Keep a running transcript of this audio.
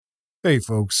Hey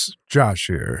folks, Josh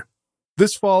here.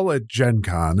 This fall at Gen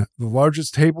Con, the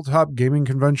largest tabletop gaming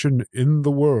convention in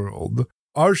the world,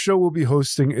 our show will be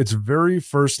hosting its very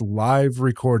first live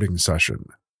recording session.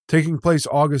 Taking place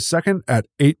August 2nd at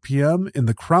 8 p.m. in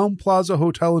the Crowne Plaza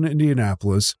Hotel in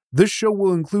Indianapolis, this show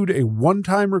will include a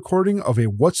one-time recording of a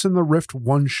What's in the Rift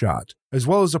one-shot, as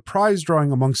well as a prize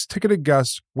drawing amongst ticketed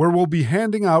guests where we'll be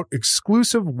handing out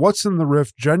exclusive What's in the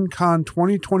Rift Gen Con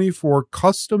 2024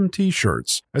 custom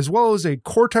t-shirts, as well as a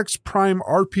Cortex Prime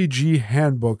RPG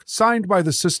handbook signed by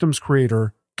the system's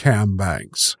creator, Cam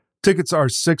Banks. Tickets are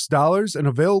 $6 and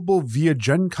available via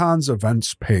Gen Con's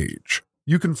events page.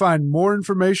 You can find more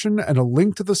information and a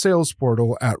link to the sales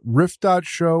portal at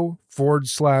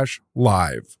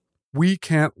rift.show/live. We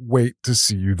can't wait to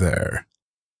see you there.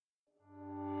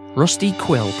 Rusty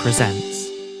Quill presents.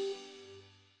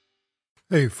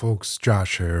 Hey folks,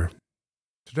 Josh here.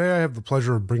 Today I have the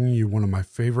pleasure of bringing you one of my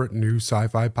favorite new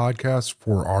sci-fi podcasts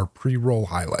for our pre-roll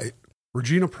highlight.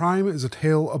 Regina Prime is a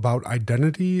tale about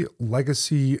identity,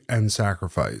 legacy, and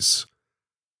sacrifice.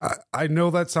 I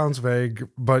know that sounds vague,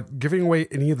 but giving away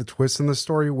any of the twists in this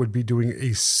story would be doing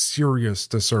a serious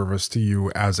disservice to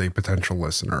you as a potential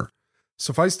listener.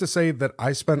 Suffice to say that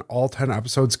I spent all 10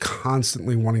 episodes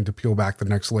constantly wanting to peel back the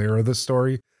next layer of this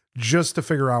story just to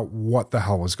figure out what the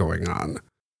hell was going on.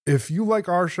 If you like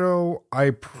our show,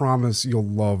 I promise you'll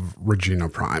love Regina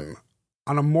Prime.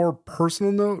 On a more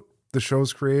personal note, the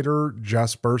show's creator,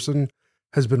 Jess Burson,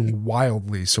 has been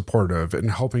wildly supportive in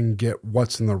helping get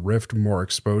What's in the Rift more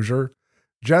exposure.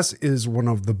 Jess is one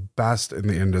of the best in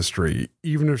the industry,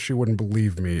 even if she wouldn't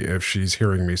believe me if she's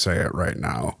hearing me say it right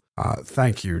now.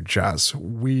 Thank you, Jess.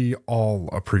 We all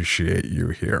appreciate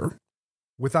you here.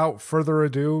 Without further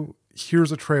ado,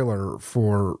 here's a trailer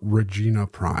for Regina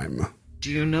Prime. Do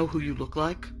you know who you look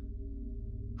like?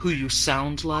 Who you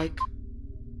sound like?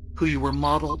 Who you were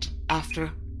modeled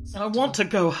after? I want to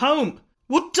go home.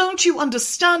 What don't you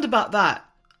understand about that?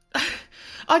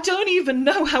 I don't even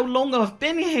know how long I've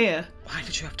been here. Why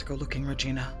did you have to go looking,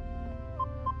 Regina?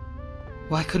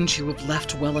 Why couldn't you have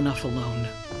left well enough alone?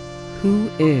 Who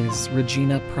is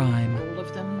Regina Prime? All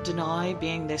of them deny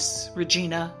being this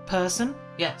Regina person?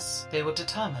 Yes, they were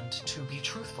determined to be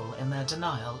truthful in their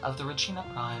denial of the Regina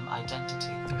Prime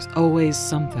identity. There's always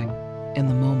something in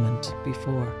the moment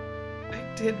before. I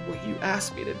did what you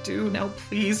asked me to do. Now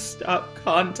please stop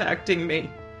contacting me.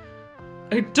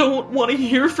 I don't want to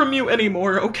hear from you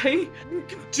anymore, okay? You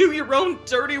can do your own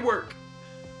dirty work.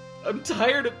 I'm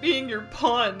tired of being your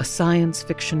pawn. A science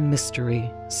fiction mystery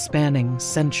spanning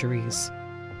centuries.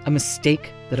 A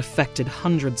mistake that affected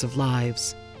hundreds of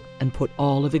lives and put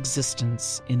all of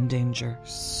existence in danger.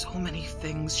 So many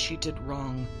things she did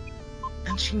wrong.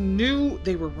 And she knew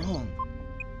they were wrong.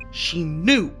 She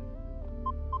knew.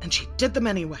 And she did them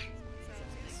anyway.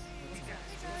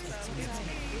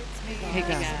 Hey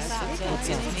guys, what's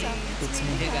up? It's me.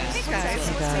 Hey guys,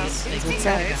 what's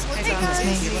up?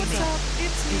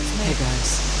 Hey guys,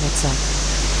 what's up?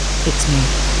 It's me.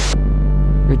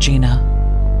 Regina.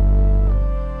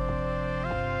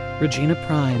 Regina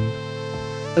Prime.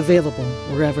 Available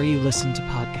wherever you listen to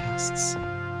podcasts.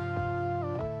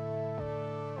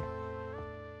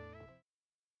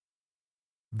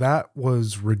 That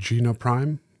was Regina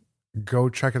Prime. Go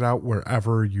check it out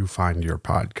wherever you find your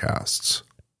podcasts.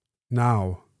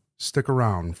 Now, stick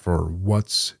around for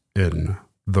What's in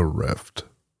the Rift.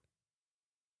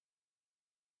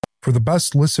 For the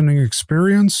best listening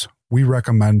experience, we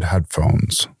recommend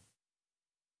headphones.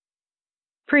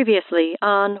 Previously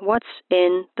on What's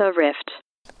in the Rift.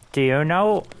 Do you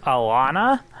know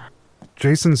Alana?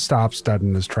 Jason stops dead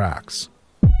in his tracks.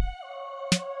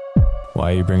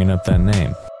 Why are you bringing up that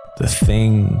name? The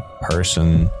thing,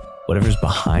 person, whatever's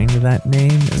behind that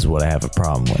name is what I have a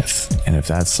problem with. And if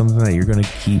that's something that you're going to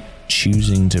keep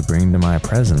choosing to bring to my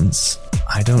presence,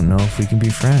 I don't know if we can be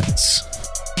friends.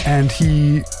 And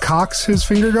he cocks his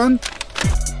finger gun?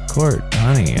 Court,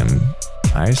 honey, am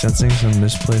I sensing some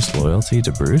misplaced loyalty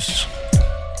to Bruce?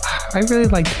 I really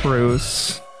liked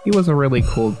Bruce. He was a really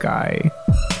cool guy.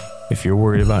 If you're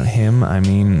worried about him, I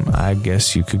mean, I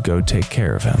guess you could go take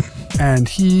care of him. And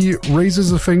he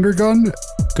raises a finger gun?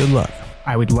 Good luck.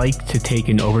 I would like to take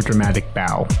an overdramatic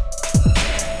bow.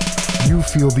 You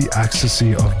feel the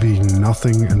ecstasy of being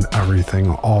nothing and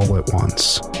everything all at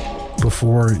once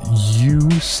before you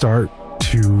start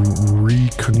to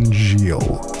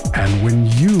recongeal. And when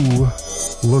you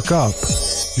look up,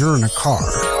 you're in a car.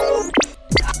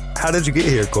 How did you get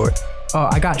here, Court? Oh,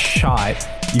 I got shot.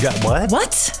 You got what?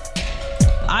 What?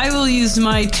 I will use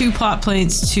my 2 plot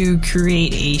points to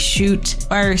create a chute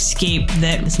fire escape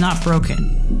that is not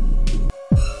broken.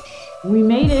 We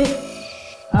made it.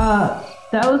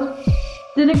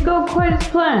 Did it go quite as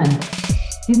planned?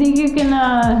 Do you think you can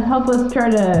help us try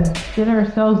to get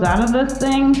ourselves out of this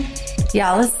thing?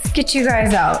 Yeah, let's get you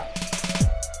guys out.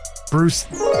 Bruce,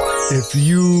 if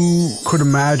you could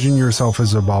imagine yourself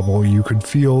as a bubble, you could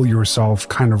feel yourself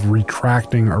kind of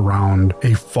retracting around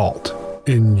a fault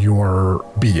in your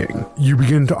being. You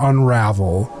begin to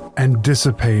unravel and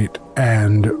dissipate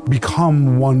and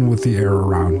become one with the air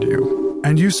around you.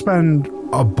 And you spend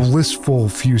a blissful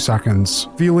few seconds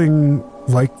feeling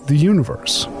like the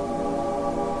universe.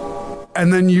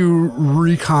 And then you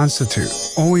reconstitute.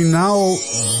 Only now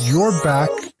you're back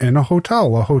in a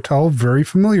hotel very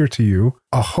familiar to you,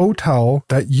 a hotel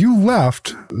that you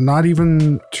left not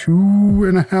even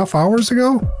 2.5 hours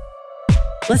ago.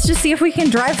 Let's just see if we can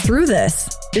drive through this.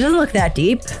 It doesn't look that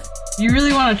deep. You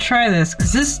really want to try this?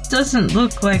 Because this doesn't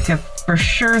look like a for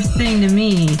sure thing to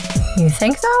me. You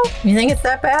think so? You think it's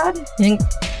that bad? You think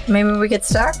maybe we get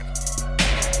stuck?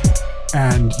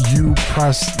 And you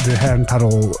press the hand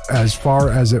pedal as far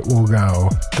as it will go.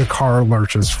 The car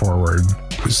lurches forward,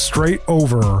 straight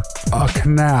over a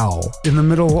canal in the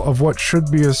middle of what should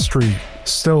be a street,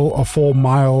 still a full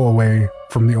mile away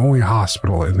from the only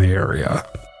hospital in the area.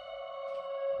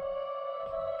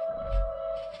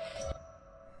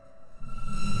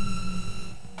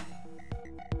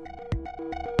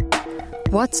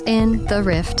 What's in the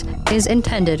Rift is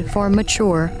intended for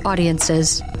mature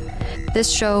audiences. This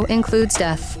show includes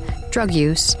death, drug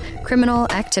use,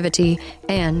 criminal activity,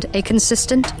 and a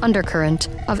consistent undercurrent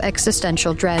of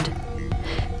existential dread.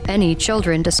 Any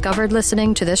children discovered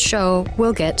listening to this show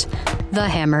will get the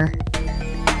hammer.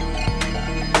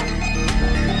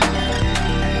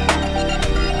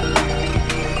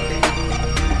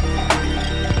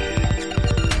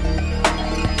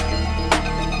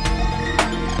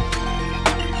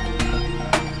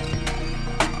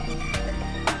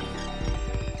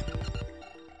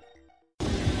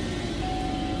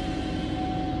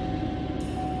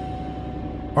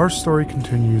 Our story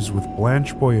continues with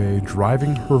Blanche Boyer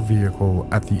driving her vehicle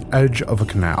at the edge of a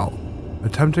canal,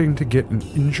 attempting to get an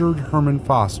injured Herman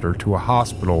Foster to a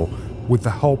hospital with the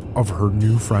help of her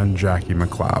new friend Jackie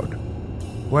McLeod.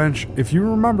 Blanche, if you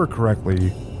remember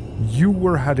correctly, you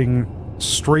were heading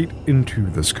straight into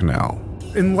this canal.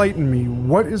 Enlighten me,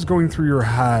 what is going through your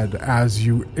head as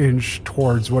you inch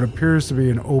towards what appears to be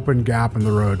an open gap in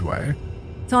the roadway?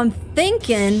 So I'm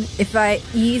thinking if I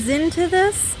ease into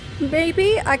this,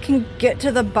 maybe I can get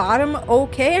to the bottom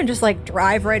okay and just like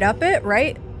drive right up it,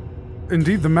 right?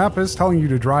 Indeed, the map is telling you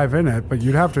to drive in it, but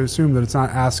you'd have to assume that it's not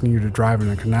asking you to drive in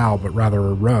a canal, but rather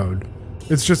a road.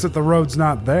 It's just that the road's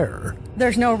not there.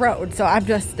 There's no road, so I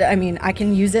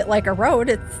can use it like a road.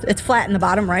 It's flat in the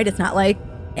bottom, right? It's not like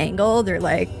angled or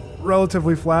like...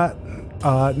 Relatively flat.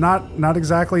 Not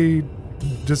exactly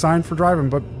designed for driving,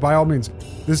 but by all means.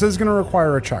 This is going to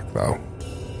require a check, though.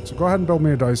 So go ahead and build me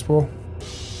a dice pool.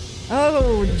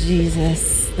 Oh,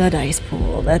 Jesus. The dice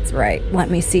pool. That's right. Let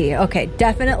me see. Okay,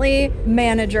 definitely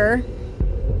manager,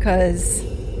 because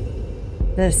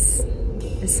this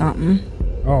is something.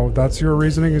 Oh, that's your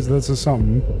reasoning? Is this is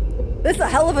something? This is a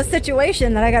hell of a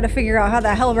situation that I got to figure out how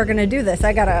the hell we're going to do this.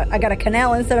 I got a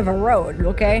canal instead of a road,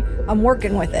 okay? I'm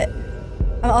working with it.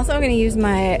 I'm also going to use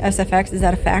my SFX, is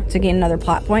that a fact, to gain another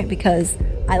plot point, because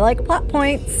I like plot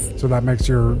points. So that makes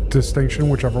your distinction,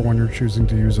 whichever one you're choosing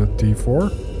to use, a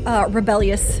D4?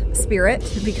 Rebellious spirit,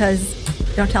 because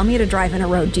don't tell me to drive in a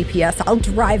road, GPS. I'll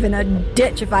drive in a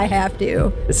ditch if I have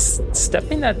to. Is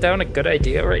stepping that down a good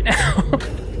idea right now?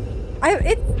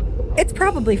 It's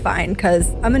probably fine, because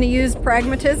I'm going to use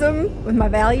pragmatism with my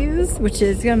values, which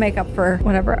is going to make up for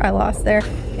whatever I lost there,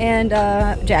 and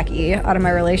Jackie out of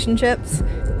my relationships.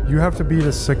 You have to beat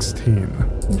a 16.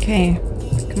 Okay.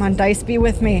 Come on, dice, be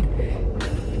with me.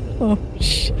 Oh,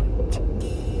 shit.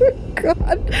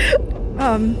 God.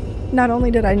 Not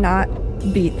only did I not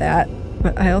beat that,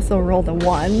 but I also rolled a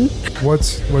 1.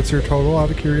 What's your total,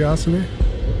 out of curiosity?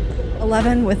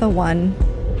 11 with a 1.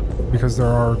 Because there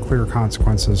are clear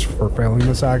consequences for failing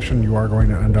this action, you are going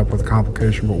to end up with a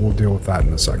complication, but we'll deal with that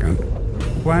in a second.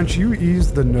 Blanche, you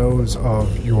ease the nose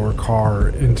of your car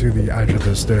into the edge of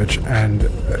this ditch, and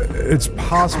it's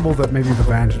possible that maybe the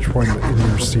vantage point in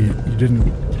your seat, you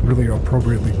didn't really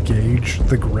appropriately gauge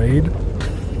the grade,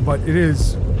 but it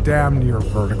is damn near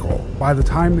vertical. By the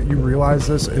time that you realize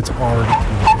this, it's already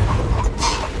too late.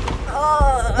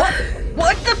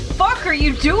 What the fuck are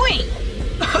you doing?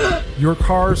 Your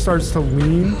car starts to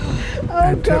lean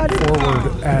and tip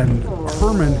forward, and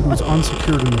Herman, who's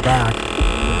unsecured in the back,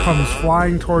 comes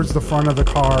flying towards the front of the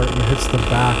car and hits the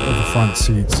back of the front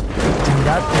seats. And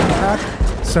that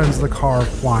impact sends the car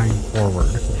flying forward.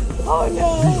 Oh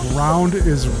no. The ground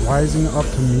is rising up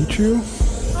to meet you.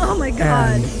 Oh my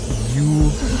god. And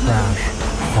you crash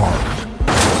hard.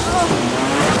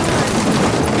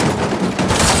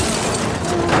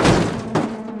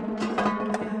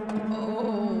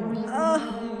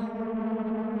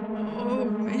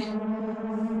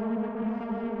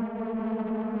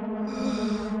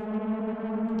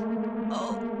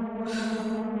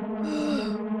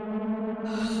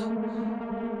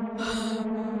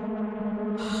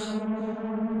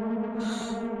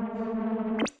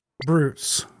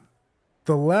 Bruce,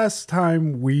 the last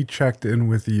time we checked in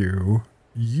with you,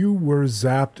 you were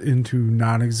zapped into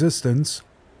non-existence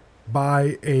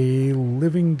by a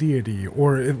living deity,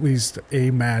 or at least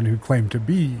a man who claimed to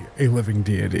be a living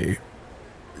deity.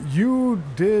 You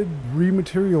did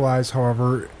rematerialize,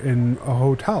 however, in a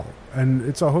hotel, and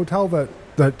it's a hotel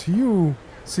that to you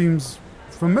seems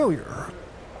familiar.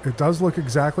 It does look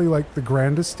exactly like the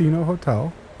Grandestino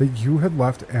Hotel that you had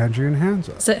left Angie and Hans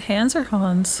at. Is it Hans or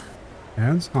Hans?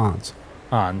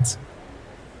 Hans.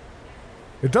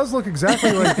 It does look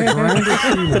exactly like the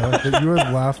Grandestino that you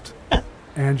had left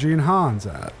Angie and Hans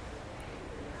at.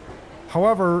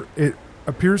 However, it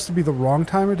appears to be the wrong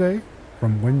time of day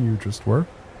from when you just were.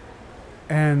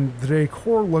 And the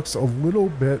decor looks a little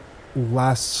bit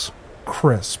less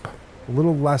crisp, a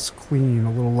little less clean,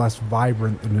 a little less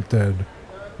vibrant than it did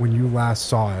when you last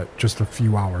saw it just a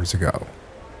few hours ago.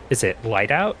 Is it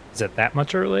light out? Is it that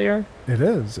much earlier? It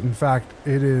is. In fact,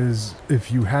 it is, if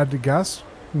you had to guess,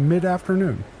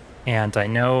 mid-afternoon. And I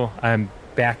know I'm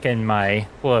back in my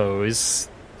clothes.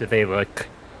 Do they look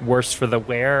worse for the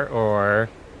wear, or?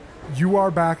 You are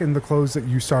back in the clothes that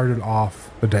you started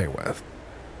off the day with.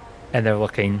 And they're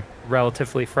looking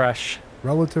relatively fresh?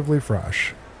 Relatively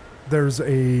fresh. There's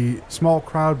a small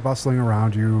crowd bustling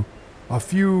around you. A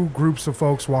few groups of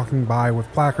folks walking by with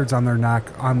placards on their neck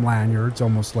on lanyards,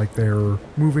 almost like they're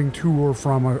moving to or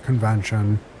from a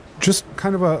convention. Just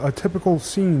kind of a typical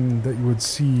scene that you would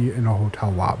see in a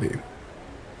hotel lobby.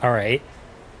 All right.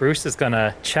 Bruce is going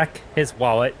to check his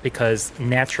wallet because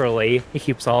naturally he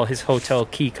keeps all his hotel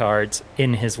key cards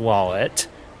in his wallet.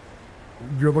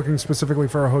 You're looking specifically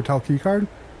for a hotel key card?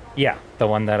 Yeah, the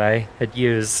one that I had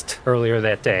used earlier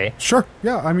that day. Sure.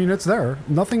 Yeah, I mean, it's there.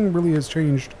 Nothing really has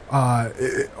changed.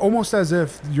 Almost as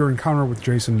if your encounter with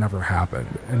Jason never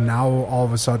happened. And now, all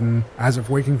of a sudden, as if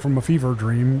waking from a fever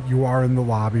dream, you are in the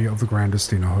lobby of the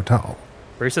Grandestino Hotel.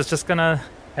 Bruce is just going to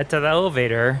head to the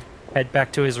elevator, head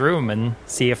back to his room, and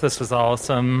see if this was all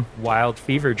some wild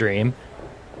fever dream.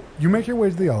 You make your way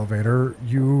to the elevator.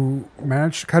 You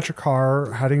manage to catch a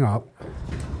car heading up.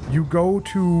 You go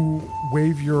to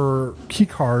wave your key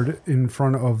card in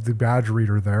front of the badge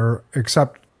reader there,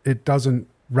 except it doesn't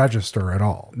register at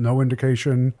all. No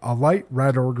indication, a light,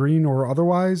 red or green or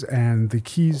otherwise, and the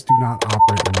keys do not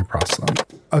operate when you press them.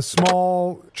 A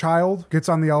small child gets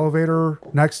on the elevator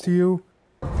next to you.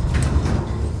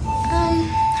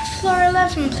 Floor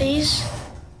 11, please.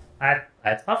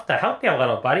 I'd love to help you a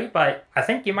little, buddy, but I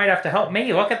think you might have to help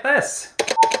me. Look at this.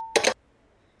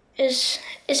 Is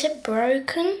it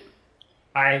broken?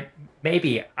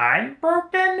 Maybe I'm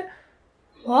broken?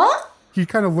 What? He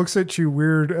kind of looks at you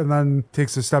weird and then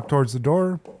takes a step towards the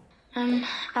door.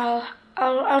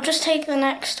 I'll just take the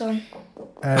next one.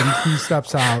 And he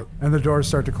steps out and the doors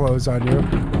start to close on you.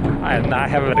 I'm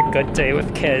not having a good day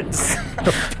with kids.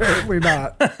 Apparently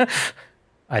not.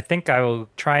 I think I will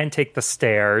try and take the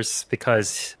stairs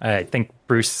because I think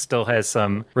Bruce still has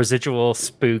some residual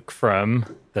spook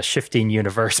from the shifting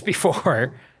universe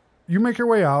before. You make your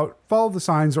way out, follow the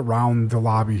signs around the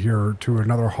lobby here to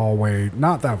another hallway,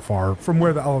 not that far from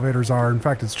where the elevators are. In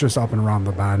fact, it's just up and around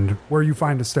the bend where you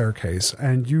find a staircase.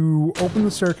 And you open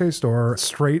the staircase door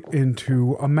straight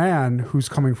into a man who's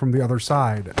coming from the other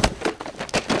side.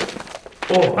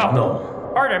 Oh,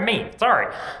 no. Pardon me,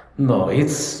 sorry. No,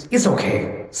 it's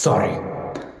okay. Sorry.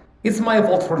 It's my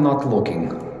fault for not looking.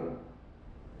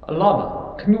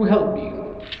 Lana, can you help me?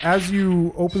 As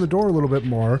you open the door a little bit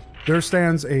more, there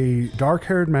stands a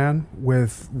dark-haired man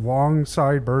with long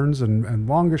sideburns and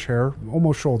longish hair,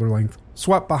 almost shoulder length,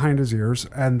 swept behind his ears,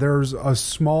 and there's a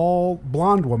small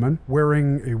blonde woman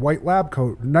wearing a white lab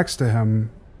coat next to him.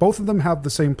 Both of them have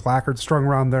the same placard strung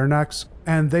around their necks,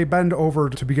 and they bend over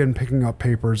to begin picking up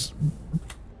papers.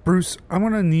 Bruce, I'm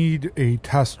going to need a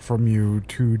test from you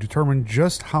to determine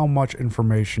just how much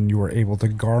information you were able to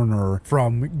garner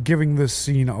from giving this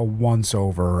scene a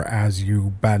once-over as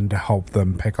you bend to help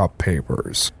them pick up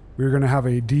papers. We're going to have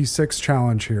a D6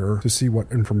 challenge here to see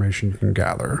what information you can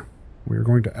gather. We're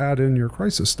going to add in your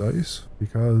crisis dice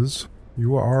because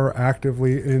You are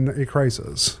actively in a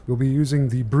crisis. You'll be using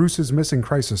the Bruce's Missing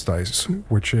Crisis dice,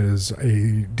 which is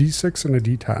a D6 and a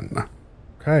D10.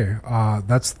 Okay,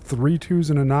 that's 3 2s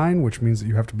and a 9, which means that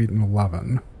you have to beat an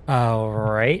 11. All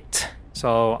right.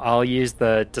 So I'll use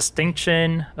the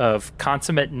distinction of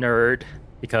consummate nerd,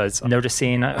 because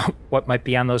noticing what might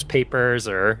be on those papers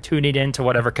or tuning into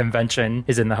whatever convention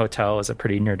is in the hotel is a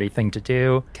pretty nerdy thing to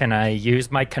do. Can I use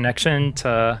my connection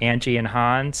to Angie and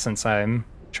Hans since I'm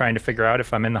trying to figure out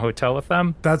if I'm in the hotel with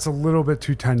them? That's a little bit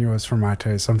too tenuous for my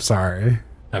taste. I'm sorry.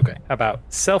 Okay. How about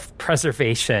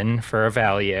self-preservation for a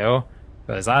value?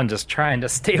 Because I'm just trying to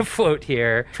stay afloat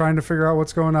here. Trying to figure out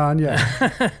what's going on, yeah.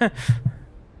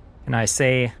 Can I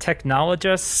say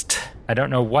technologist? I don't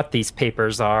know what these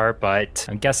papers are, but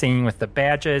I'm guessing with the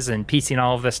badges and piecing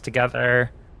all of this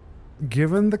together.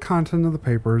 Given the content of the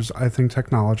papers, I think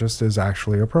technologist is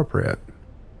actually appropriate.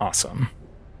 Awesome.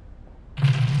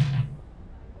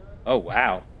 Oh,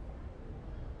 wow.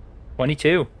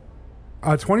 22.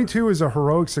 22 is a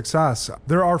heroic success.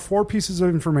 There are 4 pieces of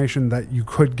information that you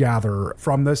could gather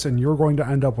from this, and you're going to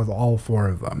end up with all 4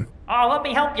 of them. Oh, let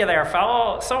me help you there,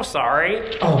 fellow. So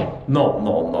sorry. Oh,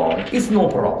 no. It's no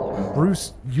problem.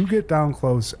 Bruce, you get down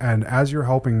close, and as you're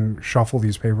helping shuffle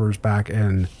these papers back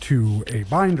into a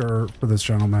binder for this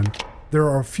gentleman, there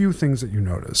are a few things that you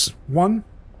notice. One,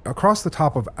 across the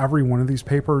top of every one of these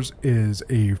papers is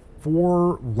a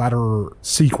 4-letter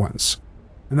sequence.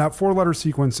 And that 4-letter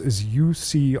sequence is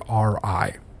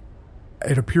UCRI.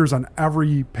 It appears on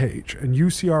every page, and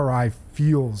UCRI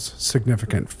feels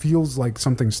significant, feels like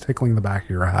something's tickling the back of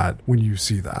your head when you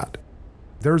see that.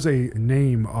 There's a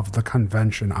name of the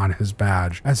convention on his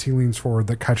badge as he leans forward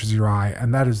that catches your eye,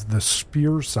 and that is the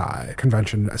Spearsci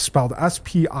Convention, spelled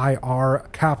S-P-I-R,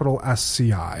 capital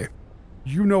S-C-I.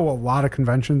 You know a lot of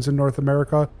conventions in North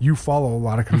America. You follow a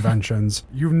lot of conventions.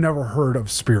 You've never heard of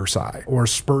Spearsci or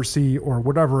Spursy or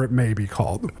whatever it may be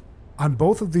called. On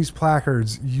both of these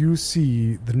placards, you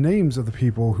see the names of the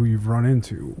people who you've run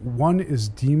into. One is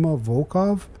Dima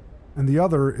Volkov, and the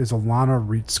other is Alana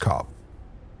Rietskov.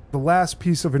 The last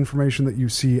piece of information that you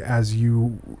see as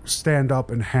you stand up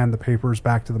and hand the papers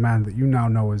back to the man that you now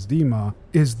know as Dima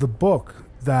is the book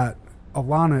that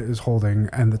Alana is holding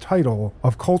and the title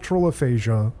of Cultural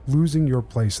Aphasia, Losing Your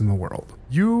Place in the World.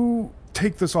 You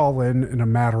take this all in a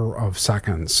matter of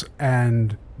seconds,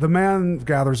 and the man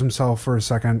gathers himself for a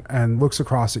second and looks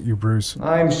across at you, Bruce.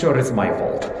 I'm sure it's my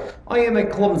fault. I am a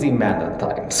clumsy man at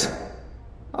times.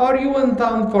 Are you in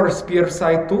town for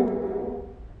Spearsci too?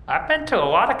 I've been to a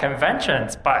lot of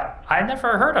conventions, but I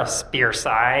never heard of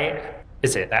Spearsci.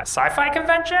 Is it that sci-fi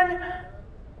convention?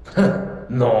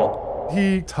 No.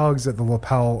 He tugs at the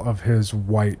lapel of his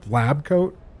white lab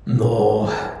coat. No,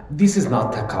 this is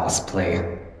not a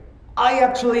cosplay. I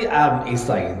actually am a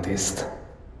scientist.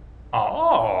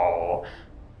 Oh.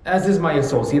 As is my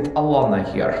associate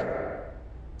Alana here.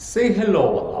 Say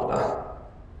hello, Alana.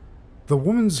 The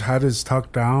woman's head is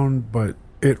tucked down, but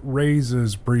it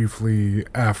raises briefly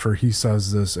after he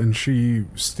says this, and she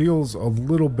steals a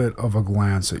little bit of a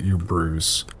glance at you,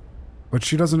 Bruce. But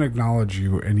she doesn't acknowledge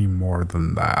you any more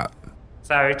than that.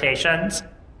 Salutations.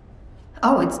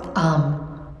 Oh,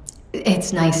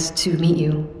 it's nice to meet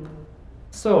you.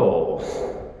 So,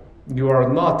 you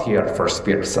are not here for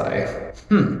Spearsci.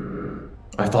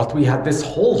 I thought we had this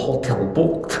whole hotel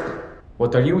booked.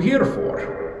 What are you here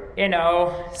for? You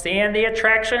know, seeing the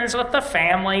attractions with the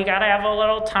family. Gotta have a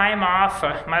little time off.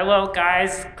 My little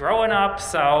guy's growing up,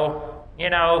 so, you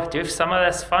know, do some of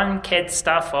this fun kid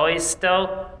stuff while he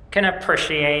still can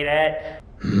appreciate it.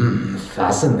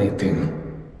 Fascinating.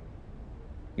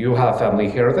 You have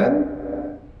family here then?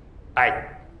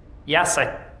 Yes,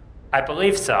 I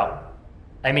believe so.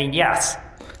 I mean, yes.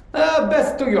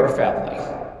 Best to your family.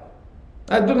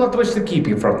 I do not wish to keep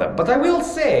you from them, but I will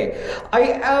say, I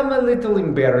am a little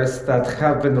embarrassed that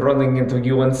have been running into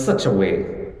you in such a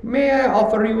way. May I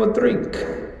offer you a drink?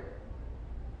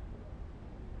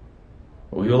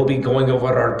 We will be going over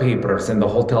our papers in the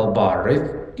hotel bar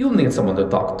if you need someone to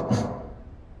talk to.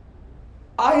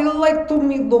 I like to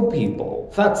meet new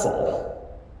people, that's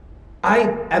all. I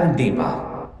am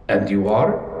Dima, and you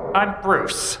are? I'm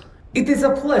Bruce. It is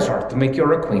a pleasure to make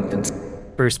your acquaintance.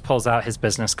 Bruce pulls out his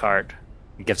business card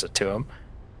and gives it to him.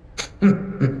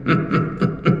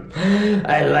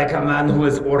 I like a man who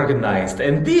is organized,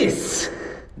 and this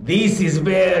is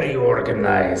very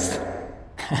organized.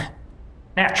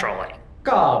 Naturally.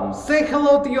 Come, say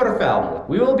hello to your family.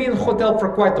 We will be in hotel for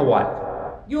quite a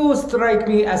while. You strike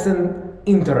me as an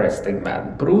interesting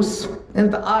man, Bruce.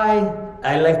 And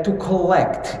I like to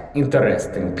collect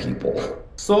interesting people.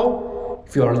 So,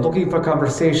 If you are looking for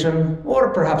conversation, or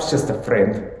perhaps just a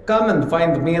friend, come and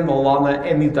find me and Alana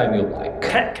anytime you like.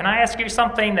 Can I ask you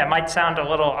something that might sound a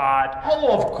little odd?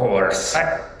 Oh, of course.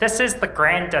 This is the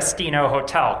Grand Destino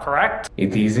Hotel, correct?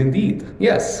 It is indeed,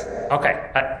 yes.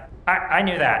 Okay, I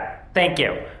knew that. Thank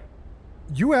you.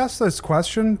 You asked this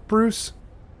question, Bruce,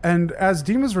 and as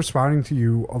Dima's responding to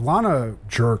you, Alana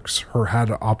jerks her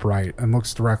head upright and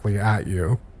looks directly at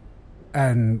you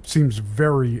and seems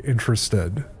very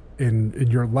interested in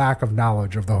your lack of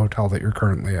knowledge of the hotel that you're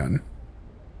currently in.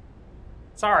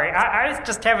 Sorry, I was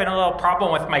just having a little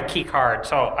problem with my key card,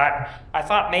 so I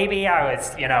thought maybe I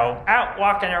was, out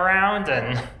walking around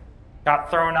and got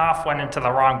thrown off, went into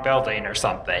the wrong building or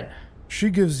something.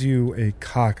 She gives you a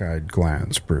cockeyed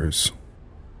glance, Bruce.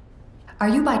 Are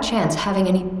you by chance having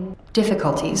any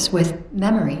difficulties with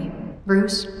memory,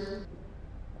 Bruce?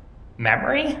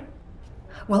 Memory?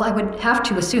 Well, I would have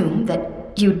to assume that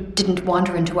you didn't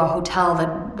wander into a hotel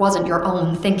that wasn't your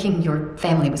own thinking your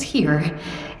family was here.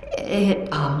 It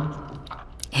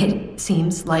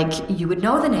seems like you would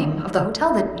know the name of the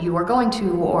hotel that you are going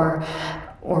to, or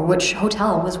which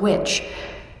hotel was which.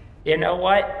 You know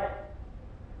what?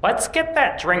 Let's get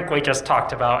that drink we just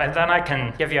talked about, and then I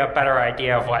can give you a better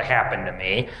idea of what happened to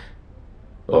me.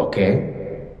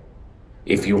 Okay.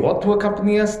 If you want to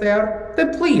accompany us there,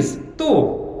 then please,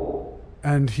 do.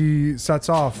 And he sets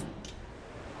off.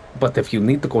 But if you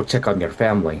need to go check on your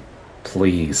family,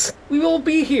 please. We will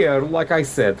be here, like I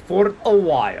said, for a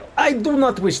while. I do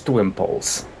not wish to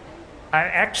impose.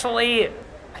 I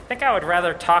think I would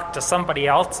rather talk to somebody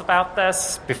else about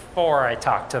this before I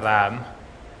talk to them.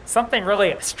 Something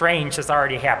really strange has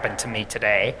already happened to me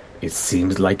today. It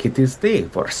seems like it is day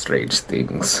for strange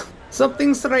things.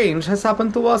 Something strange has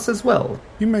happened to us as well.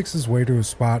 He makes his way to a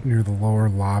spot near the lower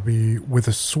lobby with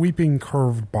a sweeping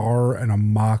curved bar and a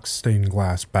mock stained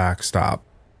glass backstop.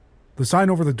 The sign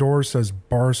over the door says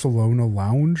Barcelona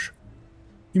Lounge.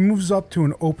 He moves up to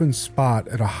an open spot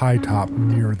at a high top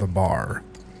near the bar,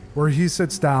 where he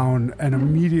sits down and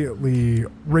immediately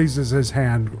raises his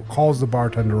hand, calls the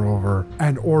bartender over,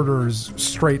 and orders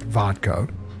straight vodka.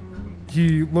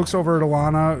 He looks over at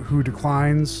Alana, who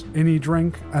declines any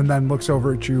drink, and then looks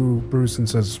over at you, Bruce, and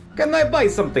says, "Can I buy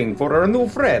something for our new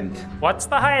friend?" What's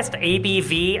the highest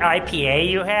ABV IPA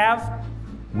you have?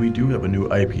 We do have a new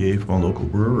IPA from a local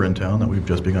brewer in town that we've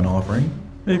just begun offering.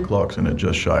 It clocks in at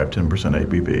just shy of 10%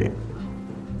 ABV.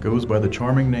 Goes by the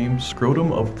charming name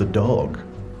Scrotum of the Dog.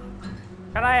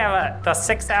 Can I have the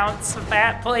 6 ounce of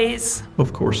that, please?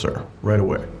 Of course, sir. Right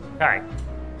away. All right.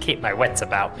 Keep my wits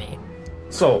about me.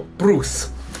 So, Bruce,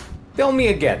 tell me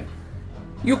again.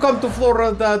 You come to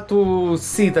Florida to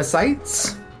see the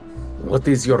sights? What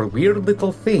is your weird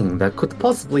little thing that could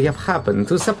possibly have happened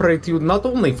to separate you not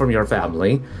only from your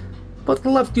family, but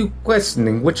left you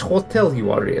questioning which hotel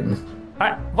you are in?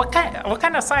 What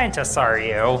kind of scientist are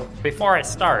you, before I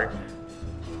start?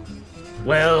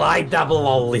 Well, I dabble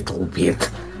a little bit.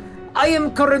 I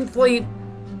am currently,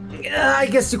 I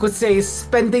guess you could say,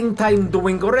 spending time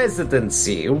doing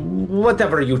residency,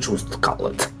 whatever you choose to call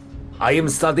it. I am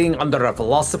studying under a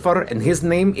philosopher, and his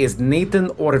name is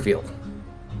Nathan Orville.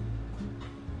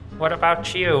 What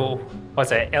about you?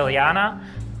 Was it Ileana?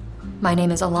 My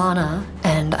name is Alana,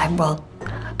 and I'm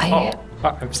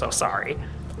so sorry.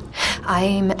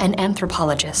 I'm an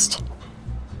anthropologist.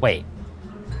 Wait.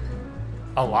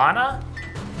 Alana?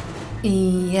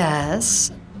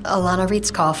 Yes. Alana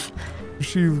Ritzkopf.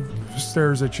 She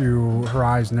stares at you, her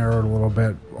eyes narrowed a little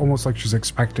bit, almost like she's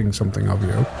expecting something of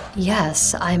you.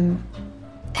 Yes, I'm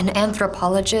an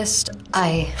anthropologist.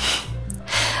 I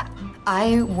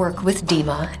work with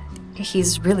Dima.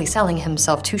 He's really selling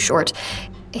himself too short.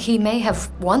 He may have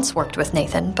once worked with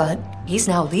Nathan, but he's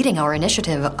now leading our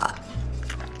initiative,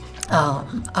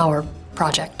 our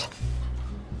project.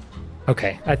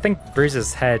 Okay, I think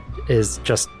Bruce's head is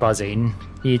just buzzing.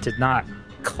 He did not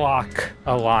clock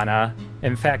Alana.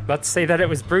 In fact, let's say that it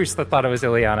was Bruce that thought it was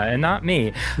Ileana and not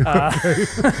me.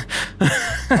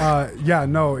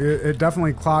 It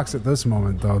definitely clocks at this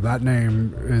moment, though. That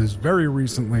name is very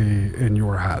recently in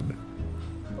your head.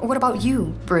 What about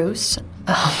you, Bruce?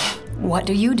 What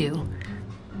do you do?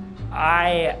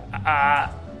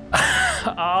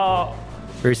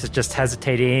 Bruce is just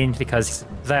hesitating because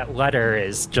that letter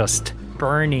is just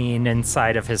burning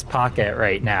inside of his pocket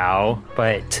right now,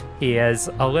 but he is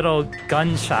a little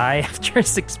gun shy after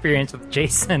his experience with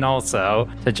Jason also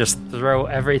to just throw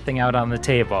everything out on the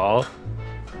table.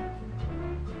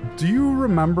 Do you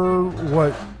remember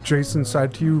what Jason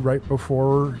said to you right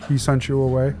before he sent you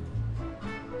away?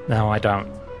 No, I don't.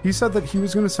 He said that he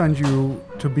was going to send you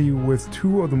to be with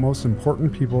two of the most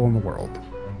important people in the world.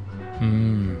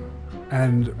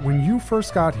 And when you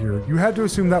first got here, you had to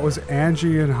assume that was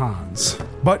Angie and Hans.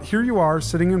 But here you are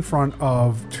sitting in front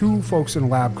of two folks in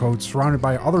lab coats, surrounded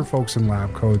by other folks in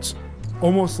lab coats,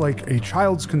 almost like a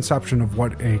child's conception of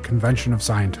what a convention of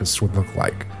scientists would look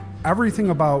like. Everything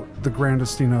about the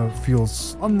Grandistina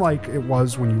feels unlike it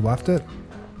was when you left it.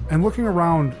 And looking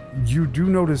around, you do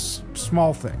notice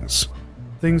small things.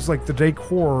 Things like the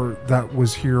decor that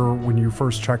was here when you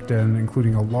first checked in,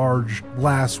 including a large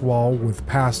glass wall with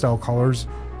pastel colors,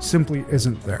 simply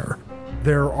isn't there.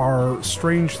 There are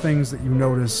strange things that you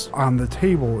notice on the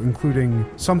table, including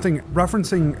something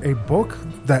referencing a book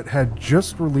that had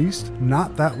just released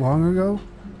not that long ago.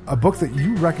 A book that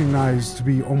you recognize to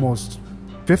be almost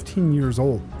 15 years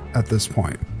old at this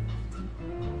point.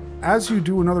 As you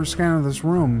do another scan of this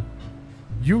room,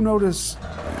 you notice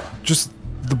just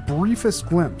the briefest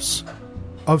glimpse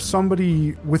of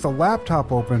somebody with a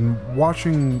laptop open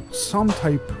watching some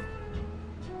type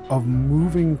of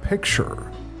moving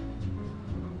picture.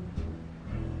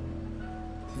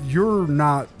 You're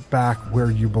not back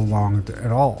where you belonged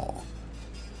at all.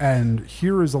 And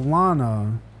here is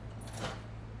Alana,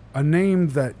 a name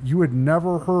that you had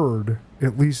never heard,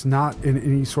 at least not in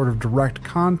any sort of direct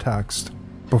context,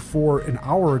 before an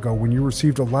hour ago when you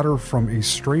received a letter from a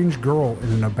strange girl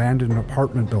in an abandoned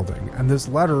apartment building. And this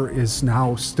letter is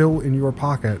now still in your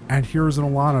pocket, and here's an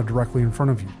Alana directly in front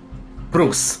of you.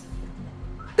 Bruce,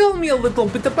 tell me a little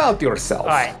bit about yourself.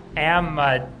 I am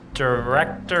a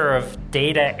director of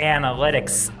data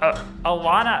analytics.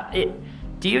 Alana,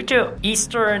 do you do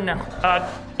Eastern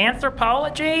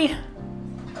anthropology?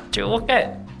 Do you look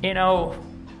at,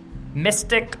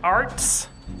 mystic arts?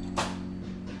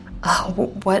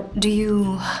 What do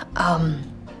you,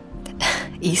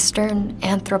 Eastern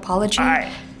anthropology?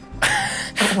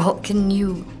 Well, can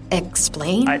you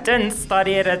explain? I didn't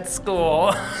study it at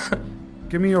school.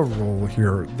 Give me a roll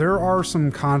here. There are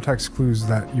some context clues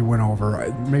that you went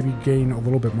over. Maybe gain a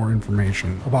little bit more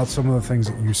information about some of the things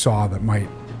that you saw that might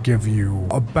give you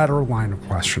a better line of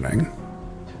questioning.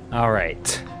 All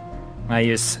right. I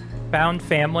use found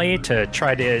family to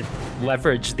try to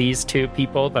leverage these two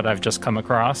people that I've just come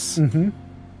across. Mm-hmm.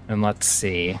 And let's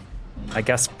see. I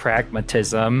guess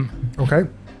pragmatism. Okay.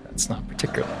 That's not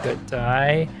particularly good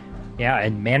die. Yeah,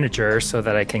 and manager so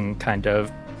that I can kind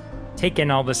of take in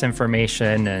all this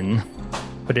information and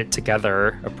put it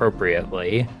together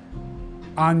appropriately.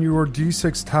 On your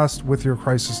D6 test with your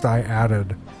crisis die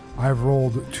added, I've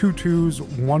rolled 2 2s,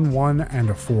 1 1, and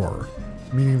a 4,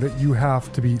 meaning that you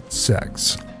have to beat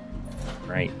 6.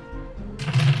 Right.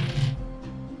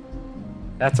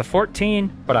 That's a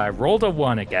 14, but I rolled a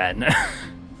 1 again.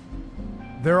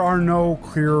 There are no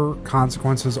clear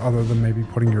consequences other than maybe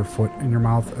putting your foot in your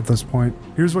mouth at this point.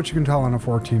 Here's what you can tell on a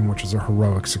 14, which is a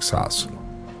heroic success.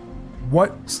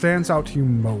 What stands out to you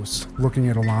most looking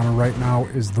at Alana right now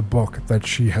is the book that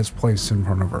she has placed in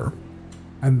front of her.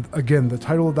 And again, the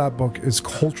title of that book is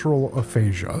Cultural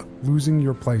Aphasia, Losing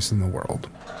Your Place in the World.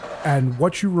 And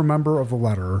what you remember of the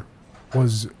letter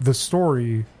was the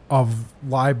story of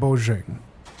Lai Bojing,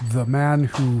 the man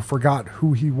who forgot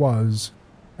who he was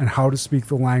and how to speak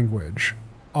the language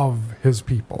of his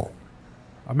people.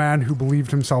 A man who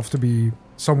believed himself to be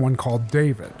someone called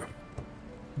David.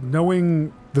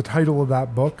 Knowing the title of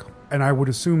that book, and I would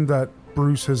assume that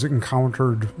Bruce has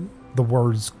encountered the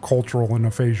words cultural and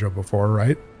aphasia before,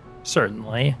 right?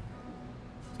 Certainly.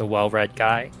 The well-read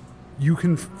guy. You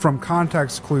can, from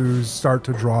context clues, start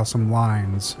to draw some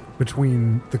lines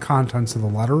between the contents of the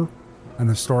letter and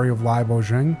the story of Lai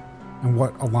Bojing and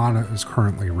what Alana is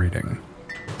currently reading.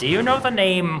 Do you know the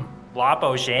name La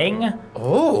Bojing?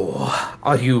 Oh,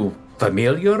 are you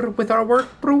familiar with our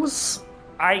work, Bruce?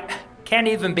 I can't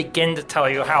even begin to tell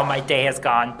you how my day has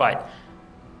gone, but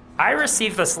I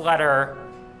received this letter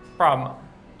from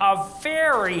a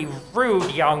very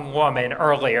rude young woman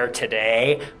earlier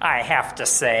today, I have to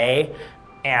say,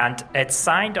 and it's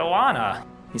signed Alana.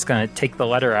 He's going to take the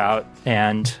letter out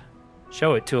and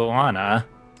show it to Alana.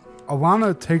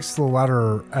 Alana takes the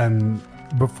letter, and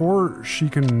before she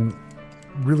can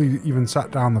really even set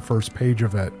down the first page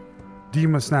of it,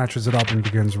 Dima snatches it up and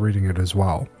begins reading it as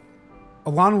well.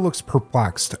 Alana looks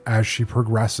perplexed as she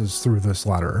progresses through this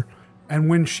letter, and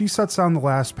when she sets down the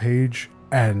last page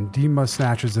and Dima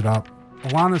snatches it up,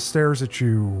 Alana stares at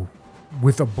you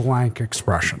with a blank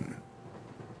expression.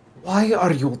 Why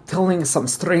are you telling some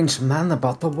strange man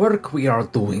about the work we are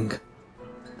doing?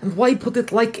 And why put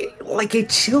it like a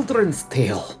children's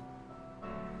tale?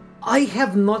 I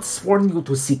have not sworn you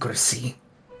to secrecy.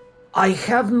 I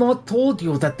have not told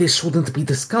you that this shouldn't be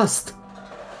discussed.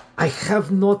 I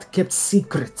have not kept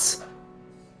secrets.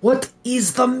 What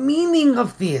is the meaning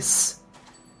of this?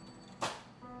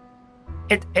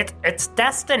 It's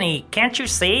destiny. Can't you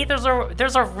see? There's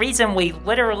a reason we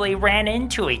literally ran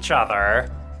into each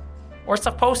other. We're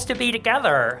supposed to be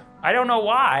together. I don't know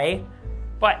why,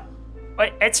 but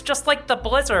it's just like the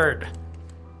blizzard.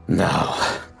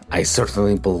 Now, I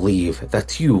certainly believe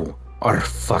that you are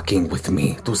fucking with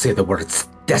me to say the words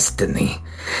destiny,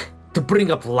 to bring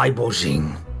up Lai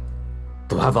Bojing,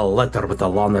 to have a letter with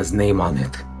Alana's name on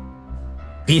it.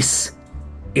 This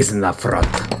is an affront.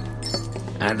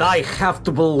 And I have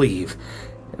to believe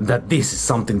that this is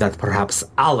something that perhaps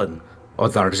Alan or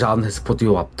Darjan has put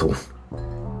you up to.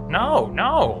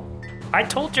 No. I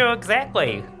told you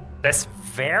exactly. This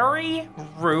very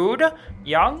rude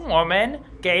young woman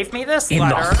gave me this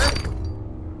letter.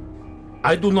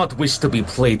 I do not wish to be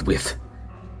played with.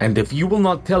 And if you will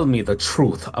not tell me the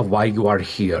truth of why you are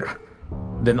here,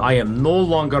 then I am no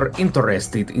longer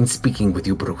interested in speaking with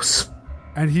you, Bruce.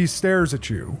 And he stares at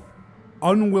you,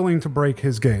 unwilling to break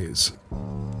his gaze.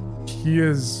 He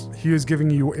is giving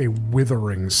you a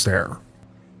withering stare.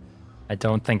 I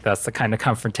don't think that's the kind of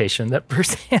confrontation that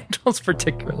Bruce handles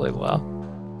particularly well.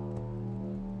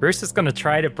 Bruce is going to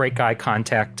try to break eye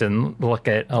contact and look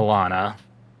at Alana.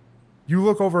 You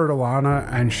look over at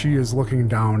Alana, and she is looking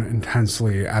down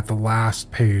intensely at the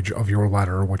last page of your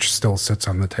letter, which still sits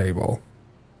on the table.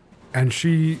 And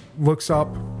she looks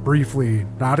up briefly,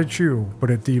 not at you, but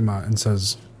at Dima, and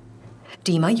says,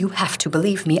 Dima, you have to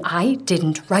believe me. I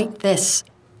didn't write this.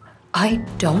 I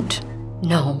don't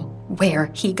know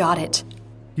where he got it.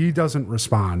 He doesn't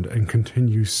respond and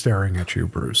continues staring at you,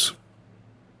 Bruce.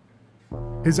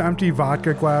 His empty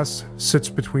vodka glass sits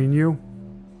between you,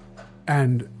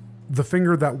 and the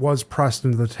finger that was pressed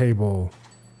into the table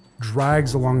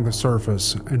drags along the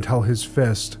surface until his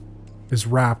fist is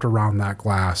wrapped around that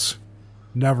glass,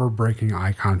 never breaking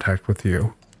eye contact with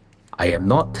you. I am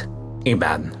not a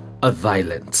man of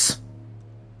violence.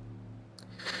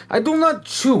 I do not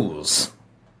choose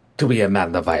to be a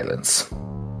man of violence.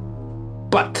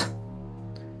 But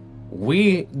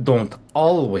we don't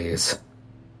always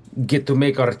get to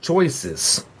make our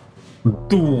choices,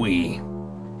 do we?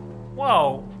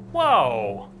 Whoa.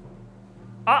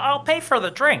 I'll pay for the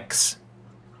drinks.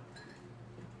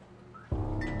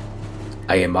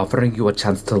 I am offering you a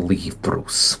chance to leave,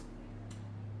 Bruce.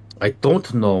 I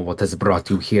don't know what has brought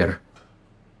you here.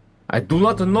 I do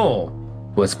not know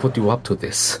who has put you up to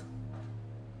this.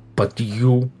 But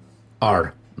you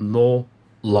are no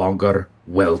longer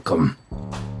welcome.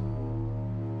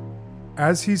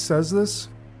 As he says this,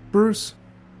 Bruce,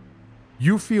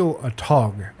 you feel a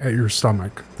tug at your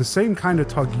stomach, the same kind of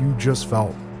tug you just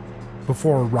felt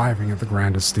before arriving at the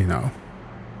Grand Destino.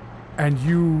 And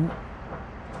you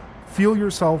feel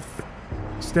yourself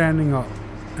standing up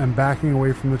and backing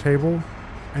away from the table,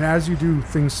 and as you do,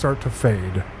 things start to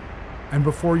fade. And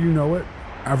before you know it,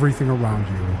 everything around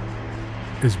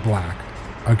you is black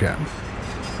again.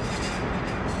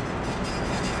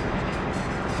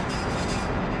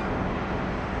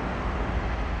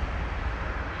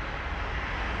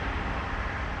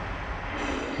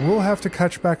 We'll have to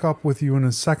catch back up with you in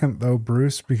a second, though,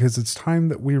 Bruce, because it's time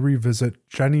that we revisit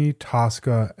Jenny,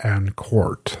 Tosca, and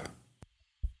Court.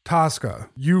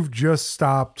 Tosca, you've just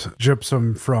stopped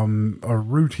Gypsum from a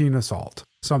routine assault,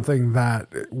 something that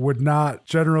would not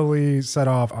generally set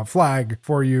off a flag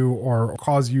for you or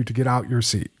cause you to get out your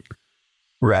seat.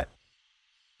 Right.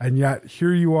 And yet,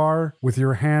 here you are with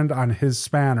your hand on his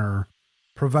spanner,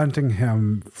 preventing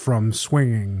him from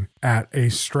swinging at a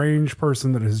strange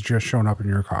person that has just shown up in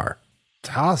your car.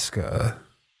 Tosca,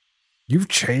 you've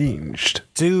changed.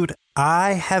 Dude,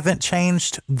 I haven't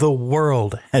changed. The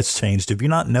world has changed. Have you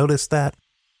not noticed that?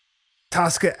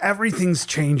 Tosca, everything's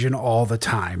changing all the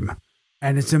time.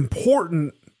 And it's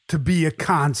important to be a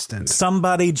constant.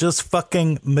 Somebody just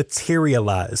fucking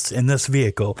materialized in this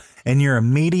vehicle, and your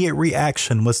immediate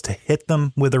reaction was to hit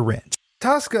them with a wrench.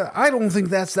 Tosca, I don't think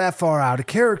that's that far out of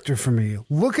character for me.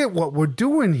 Look at what we're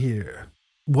doing here.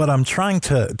 What I'm trying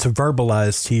to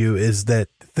verbalize to you is that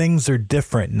things are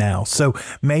different now. So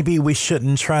maybe we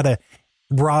shouldn't try to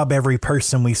rob every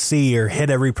person we see or hit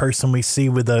every person we see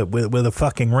with a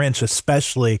fucking wrench,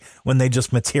 especially when they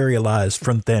just materialized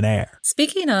from thin air.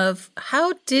 Speaking of,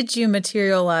 how did you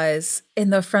materialize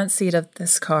in the front seat of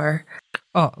this car?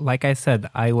 Oh, like I said,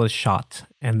 I was shot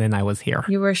and then I was here.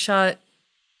 You were shot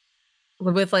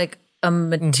with like a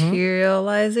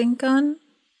materializing gun?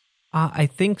 I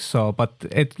think so, but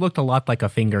it looked a lot like a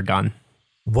finger gun.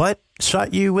 What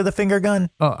shot you with a finger gun?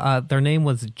 Their name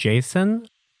was Jason.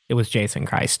 It was Jason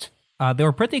Christ. They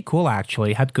were pretty cool,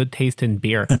 actually. Had good taste in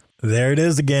beer. There it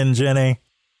is again, Jenny.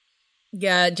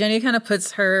 Yeah, Jenny kind of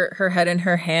puts her head in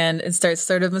her hand and starts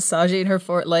sort of massaging her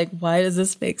forehead. Like, why does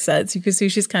this make sense? You can see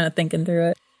she's kind of thinking through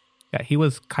it. Yeah, he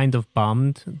was kind of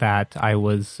bummed that I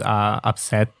was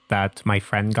upset that my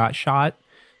friend got shot.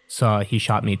 So he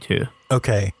shot me too.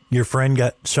 Okay, your friend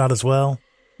got shot as well?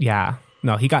 Yeah,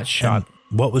 no, he got shot.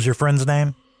 And what was your friend's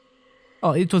name?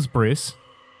 Oh, it was Bruce.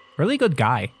 Really good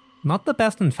guy. Not the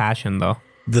best in fashion, though.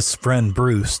 This friend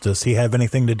Bruce, does he have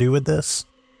anything to do with this?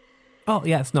 Oh,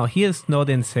 yes, no, he is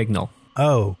Snowden Signal.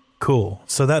 Oh, cool.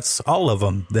 So that's all of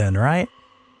them then, right?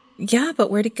 Yeah,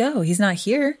 but where'd he go? He's not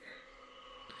here.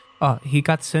 Oh, he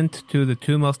got sent to the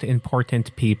two most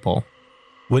important people.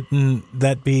 Wouldn't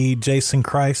that be Jason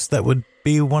Christ that would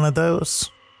be one of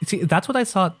those? See, that's what I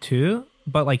thought too,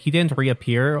 but like he didn't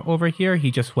reappear over here,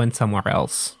 he just went somewhere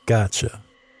else. Gotcha.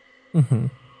 Mm-hmm.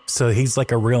 So he's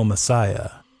like a real messiah.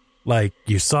 Like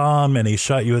you saw him and he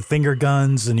shot you with finger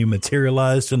guns and you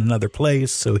materialized in another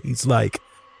place, so he's like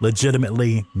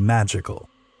legitimately magical.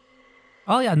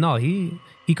 Oh yeah, no, he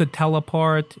could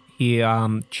teleport. He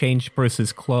changed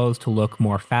Bruce's clothes to look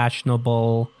more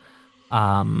fashionable.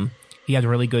 He had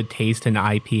really good taste in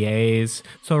IPAs.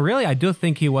 So really, I do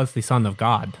think he was the son of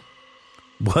God.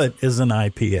 What is an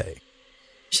IPA?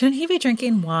 Shouldn't he be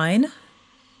drinking wine?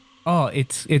 Oh,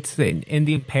 it's an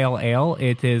Indian Pale Ale.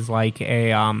 It is like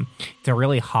it's a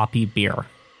really hoppy beer.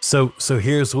 So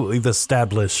here's what we've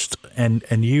established, and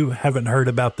you haven't heard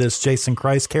about this Jason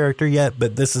Christ character yet,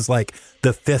 but this is like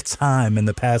the 5th time in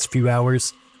the past few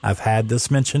hours I've had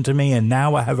this mentioned to me, and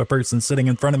now I have a person sitting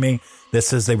in front of me that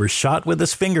says they were shot with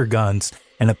his finger guns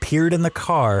and appeared in the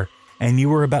car, and you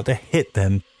were about to hit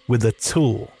them with a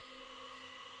tool.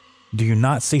 Do you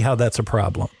not see how that's a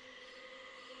problem?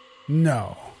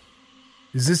 No.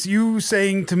 Is this you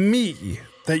saying to me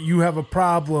that you have a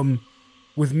problem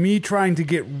with me trying to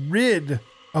get rid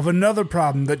of another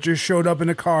problem that just showed up in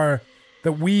a car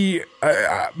that we,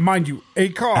 mind you, a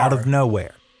car. Out of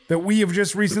nowhere. That we have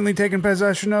just recently taken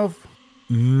possession of?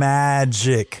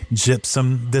 Magic,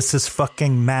 Gypsum. This is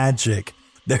fucking magic.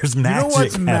 There's magic. You know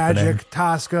what's happening. magic,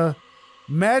 Tosca?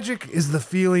 Magic is the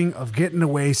feeling of getting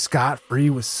away scot-free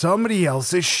with somebody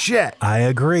else's shit. I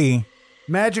agree.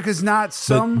 Magic is not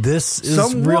but this is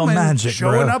some real woman magic,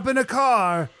 showing bro. up in a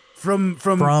car from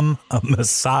a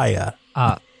messiah.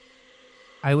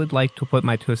 I would like to put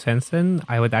my 2 cents in.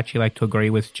 I would actually like to agree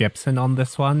with Gypsum on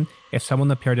this one. If someone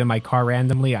appeared in my car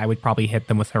randomly, I would probably hit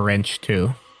them with a wrench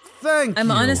too. Thank I'm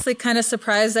honestly kind of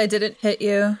surprised I didn't hit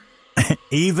you.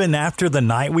 Even after the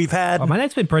night we've had? Oh, my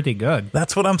night's been pretty good.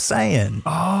 That's what I'm saying.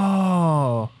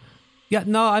 Oh. Yeah,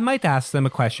 no, I might ask them a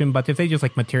question, but if they just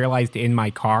like materialized in my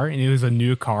car and it was a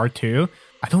new car too,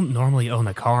 I don't normally own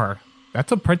a car.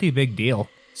 That's a pretty big deal.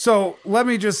 So let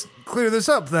me just clear this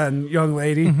up then, young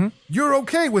lady. Mm-hmm. You're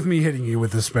okay with me hitting you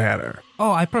with the spanner?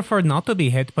 Oh, I prefer not to be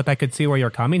hit, but I could see where you're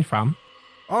coming from.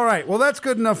 All right, well, that's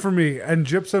good enough for me. And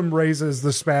Gypsum raises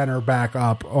the spanner back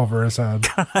up over his head.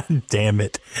 God damn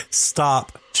it.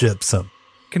 Stop, Gypsum.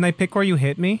 Can I pick where you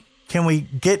hit me? Can we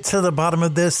get to the bottom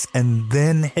of this and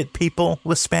then hit people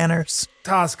with spanners?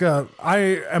 Tosca, I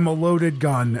am a loaded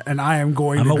gun, and I am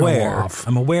going to go off.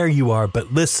 I'm aware you are,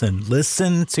 but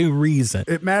listen to reason.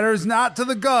 It matters not to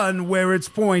the gun where it's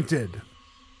pointed.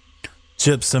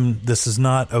 Gypsum, this is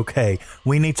not okay.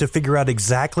 We need to figure out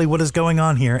exactly what is going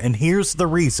on here, and here's the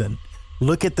reason.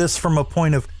 Look at this from a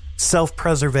point of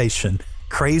self-preservation.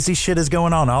 Crazy shit is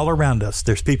going on all around us.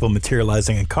 There's people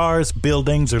materializing in cars,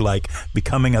 buildings are like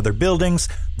becoming other buildings.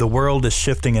 The world is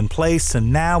shifting in place,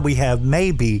 and now we have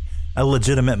maybe a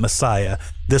legitimate messiah.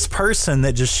 This person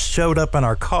that just showed up in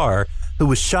our car who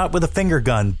was shot with a finger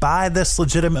gun by this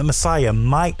legitimate messiah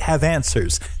might have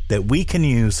answers that we can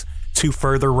use to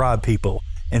further rob people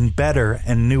in better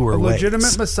and newer ways. A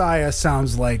legitimate messiah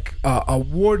sounds like a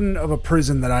warden of a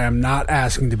prison that I am not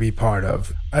asking to be part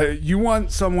of. You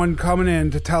want someone coming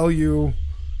in to tell you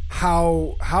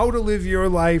how to live your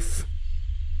life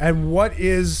and what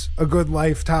is a good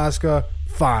life, Tosca?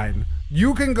 Fine.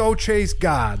 You can go chase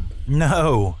God.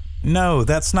 No,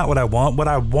 that's not what I want. What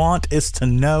I want is to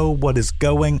know what is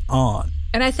going on.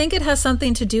 And I think it has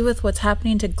something to do with what's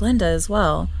happening to Glinda as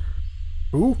well.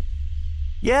 Who?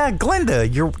 Yeah, Glinda,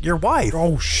 your wife.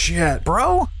 Oh, shit.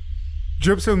 Bro?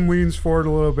 Gypsum leans forward a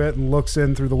little bit and looks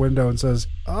in through the window and says,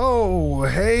 "Oh,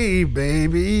 hey,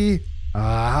 baby.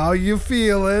 How you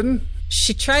feeling?"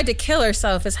 She tried to kill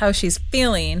herself is how she's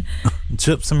feeling.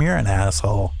 Gypsum, you're an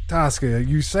asshole. Tosca,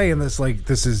 you saying this like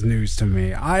this is news to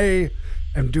me. I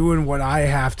am doing what I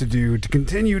have to do to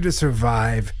continue to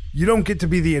survive. You don't get to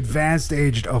be the advanced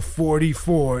age of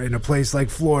 44 in a place like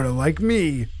Florida like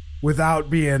me without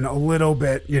being a little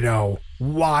bit,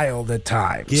 wild at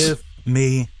times. Give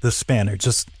me the spanner.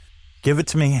 Just give it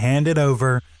to me, hand it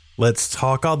over. Let's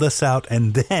talk all this out.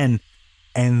 And then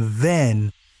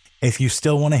if you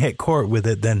still want to hit court with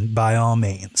it, then by all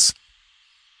means.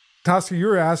 Tosca,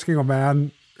 you're asking a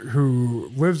man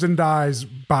who lives and dies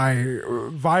by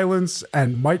violence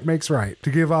and might makes right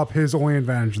to give up his only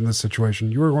advantage in this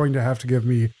situation. You are going to have to give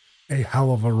me a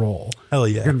hell of a roll. Hell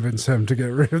yeah. To convince him to get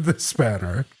rid of this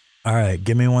spanner. All right,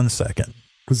 give me 1 second.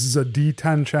 This is a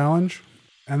D10 challenge,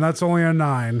 and that's only a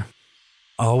 9.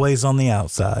 Always on the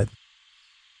outside.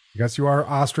 I guess you are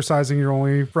ostracizing your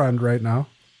only friend right now.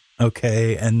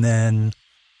 Okay, and then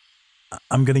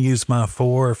I'm going to use my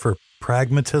 4 for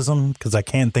pragmatism because I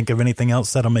can't think of anything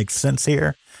else that'll make sense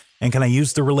here. And can I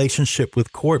use the relationship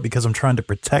with Court because I'm trying to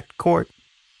protect Court?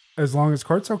 As long as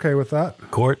Court's okay with that.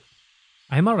 Court?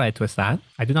 I'm all right with that.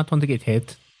 I do not want to get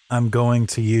hit. I'm going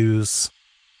to use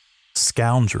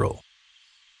scoundrel.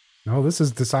 No, this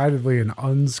is decidedly an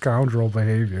unscoundrel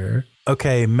behavior.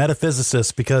 Okay,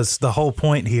 metaphysicist, because the whole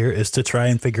point here is to try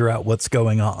and figure out what's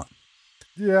going on.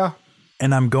 Yeah.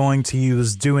 And I'm going to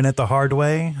use doing it the hard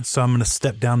way. So I'm going to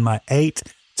step down my 8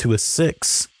 to a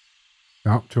 6.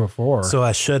 No, to a 4. So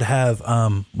I should have,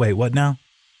 wait, what now?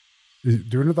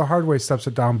 Doing it the hard way steps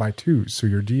it down by 2. So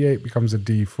your D8 becomes a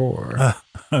D4.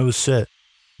 Oh, shit.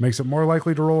 Makes it more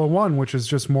likely to roll a 1, which is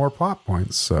just more plot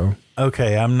points. So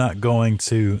okay, I'm not going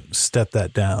to step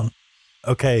that down.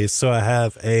 Okay, so I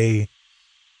have a,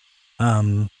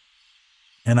 and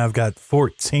I've got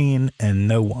 14 and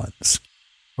no ones.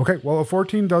 Okay, well, a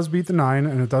 14 does beat the 9,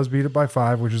 and it does beat it by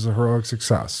 5, which is a heroic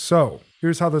success. So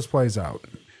here's how this plays out.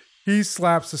 He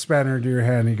slaps the spanner into your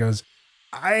hand. And he goes,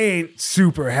 I ain't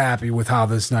super happy with how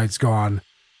this night's gone.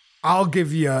 I'll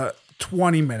give you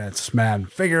 20 minutes, man.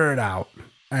 Figure it out.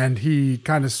 And he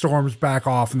kind of storms back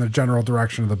off in the general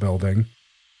direction of the building.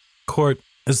 Court,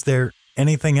 is there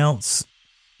anything else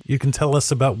you can tell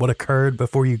us about what occurred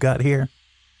before you got here?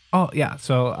 Oh, yeah.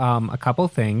 So a couple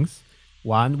things.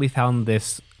 One, we found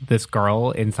this girl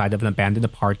inside of an abandoned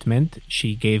apartment.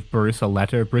 She gave Bruce a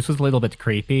letter. Bruce was a little bit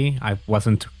creepy. I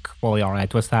wasn't fully all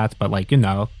right with that, but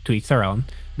to each their own.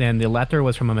 Then the letter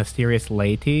was from a mysterious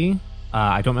lady.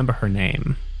 I don't remember her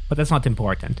name, but that's not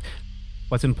important.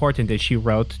 What's important is she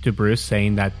wrote to Bruce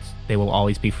saying that they will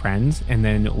always be friends. And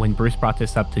then when Bruce brought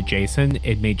this up to Jason,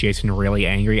 it made Jason really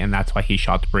angry, and that's why he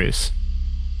shot Bruce.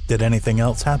 Did anything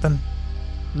else happen?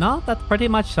 No, that pretty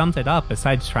much sums it up,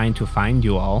 besides trying to find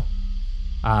you all,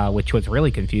 which was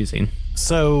really confusing.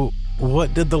 So,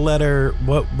 what did the letter,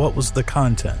 what was the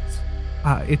contents?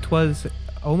 It was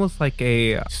almost like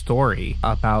a story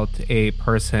about a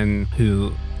person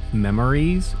who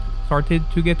memories started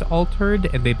to get altered,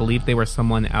 and they believed they were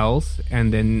someone else,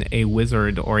 and then a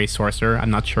wizard or a sorcerer, I'm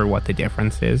not sure what the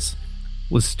difference is,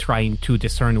 was trying to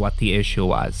discern what the issue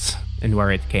was and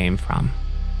where it came from.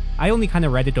 I only kind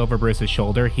of read it over Bruce's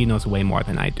shoulder. He knows way more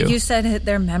than I do. You said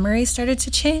their memory started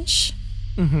to change?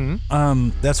 Mm-hmm.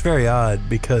 That's very odd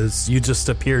because you just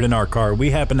appeared in our car.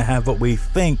 We happen to have what we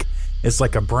think is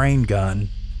like a brain gun,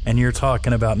 and you're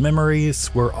talking about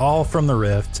memories. We're all from the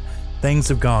Rift. Things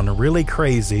have gone really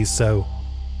crazy, so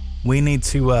we need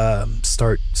to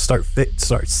start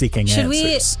seeking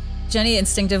answers. Jenny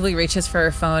instinctively reaches for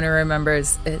her phone and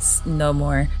remembers it's no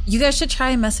more. You guys should try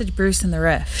and message Bruce in the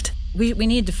Rift. We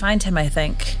need to find him, I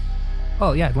think.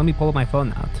 Oh, yeah, let me pull my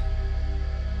phone out.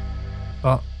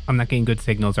 Oh, I'm not getting good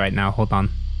signals right now. Hold on.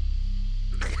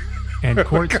 And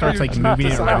Court starts moving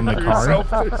it around the car.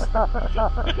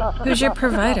 Who's your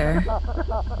provider?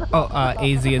 Oh,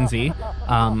 AZ&Z.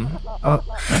 No.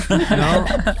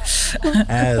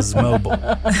 As mobile.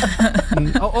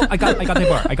 I got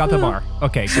the bar.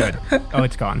 Okay, good. Oh,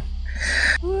 it's gone.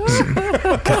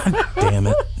 God damn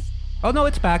it. Oh, no,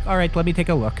 it's back. All right, let me take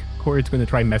a look. Court's going to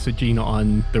try messaging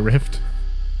on the Rift.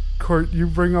 Court, you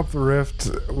bring up the Rift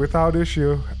without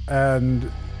issue,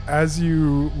 and as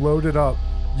you load it up,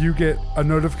 you get a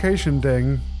notification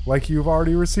ding like you've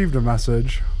already received a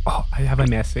message. Oh, I have a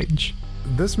message.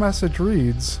 This message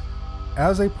reads,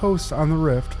 as a post on the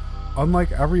Rift,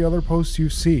 unlike every other post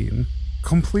you've seen,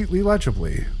 completely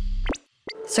legibly.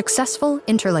 Successful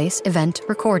interlace event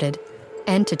recorded.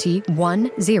 Entity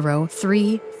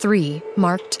 1033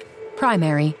 marked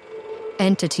primary.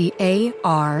 Entity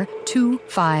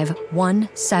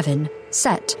AR2517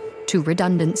 set to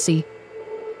redundancy.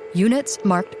 Units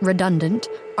marked redundant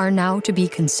are now to be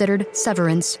considered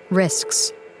severance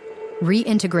risks.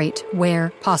 Reintegrate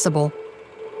where possible.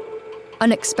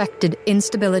 Unexpected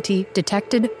instability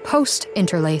detected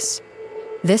post-interlace.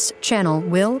 This channel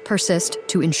will persist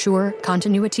to ensure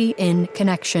continuity in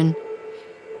connection.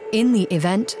 In the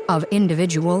event of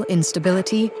individual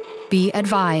instability, Be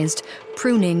advised,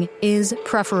 pruning is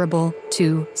preferable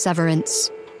to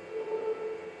severance.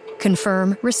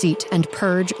 Confirm receipt and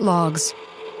purge logs.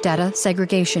 Data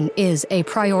segregation is a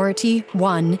priority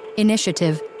 1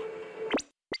 initiative.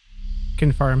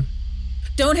 Confirm.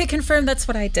 Don't hit confirm, that's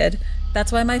what I did.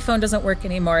 That's why my phone doesn't work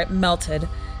anymore. It melted.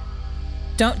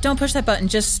 Don't push that button,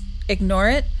 just ignore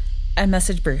it and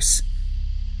message Bruce.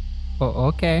 Oh,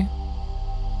 okay.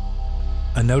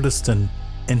 I noticed an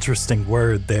interesting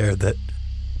word there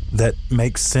that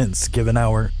makes sense given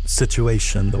our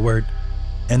situation. The word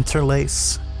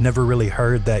interlace. Never really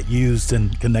heard that used in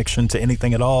connection to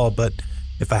anything at all, but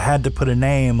if I had to put a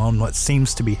name on what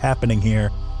seems to be happening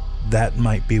here, that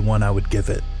might be one I would give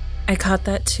it. I caught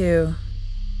that too.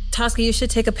 Tosca, you should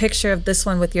take a picture of this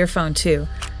one with your phone too.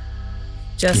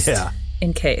 Just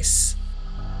in case.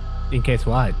 In case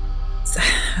what?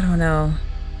 I don't know.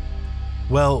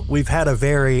 Well, we've had a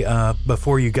very,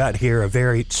 before you got here, a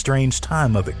very strange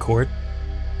time of it, Court.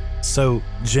 So,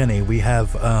 Jenny, we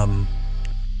have,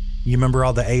 you remember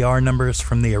all the AR numbers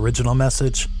from the original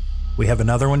message? We have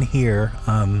another one here,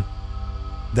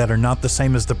 that are not the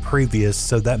same as the previous,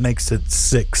 so that makes it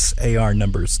 6 AR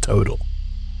numbers total.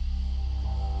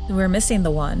 We're missing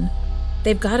the one.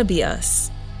 They've got to be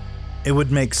us. It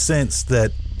would make sense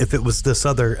that if it was this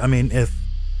other, I mean, if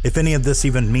any of this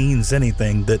even means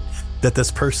anything, that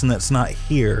this person that's not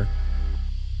here,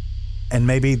 and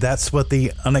maybe that's what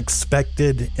the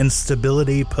unexpected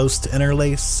instability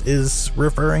post-interlace is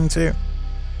referring to?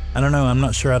 I don't know, I'm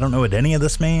not sure, I don't know what any of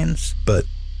this means, but...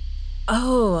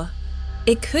 Oh,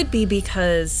 it could be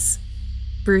because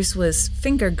Bruce was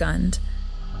finger-gunned.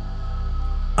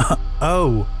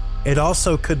 Oh, it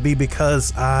also could be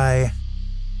because I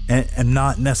am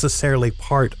not necessarily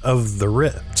part of the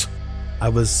rift. I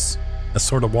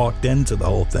sort of walked into the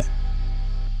whole thing.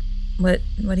 What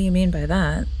do you mean by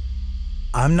that?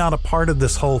 I'm not a part of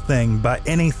this whole thing by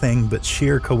anything but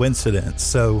sheer coincidence,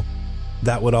 so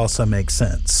that would also make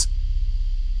sense.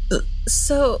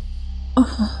 So...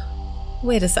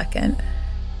 wait a second.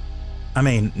 I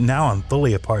mean, now I'm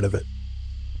fully a part of it.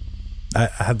 I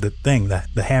have the thing,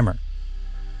 the hammer.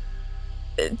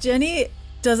 Jenny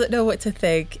doesn't know what to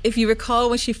think. If you recall,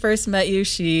 when she first met you,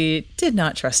 she did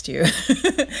not trust you.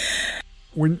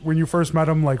 When you first met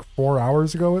him, like 4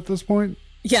 hours ago at this point?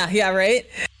 Yeah, right?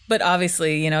 But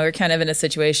obviously, you're kind of in a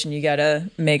situation you gotta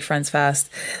make friends fast.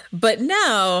 But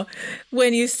now,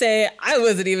 when you say, I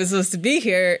wasn't even supposed to be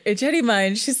here, in Jenny's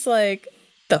mind, she's like,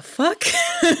 the fuck?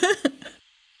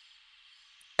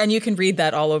 And you can read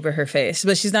that all over her face,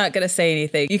 but she's not gonna say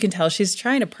anything. You can tell she's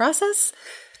trying to process.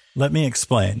 Let me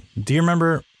explain. Do you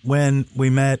remember when we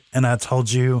met and I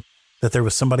told you that there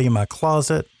was somebody in my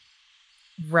closet?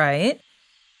 Right.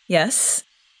 Yes.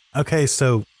 Okay,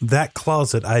 so that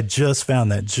closet, I just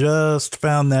found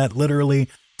that literally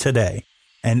today.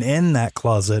 And in that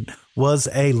closet was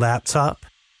a laptop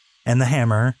and the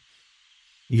hammer.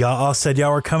 Y'all all said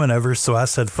y'all were coming over, so I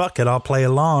said, fuck it, I'll play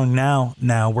along.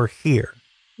 Now we're here.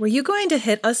 Were you going to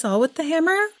hit us all with the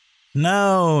hammer?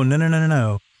 No,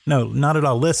 not at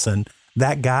all. Listen,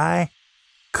 that guy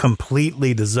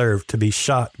completely deserved to be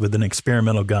shot with an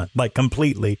experimental gun. Like,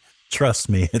 completely. Trust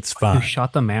me, it's fine. You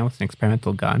shot the man with an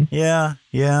experimental gun? Yeah.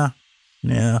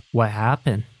 What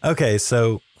happened? Okay,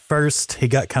 so first he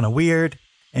got kind of weird,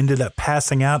 ended up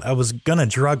passing out. I was gonna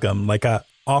drug him, like I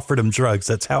offered him drugs.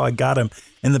 That's how I got him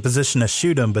in the position to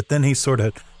shoot him, but then he sort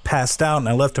of passed out and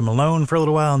I left him alone for a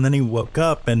little while, and then he woke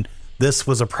up, and this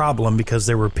was a problem because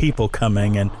there were people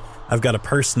coming, and I've got a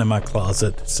person in my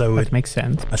closet, so it makes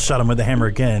sense. I shot him with the hammer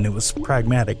again. It was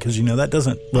pragmatic because, that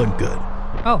doesn't look good.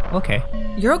 Oh, okay.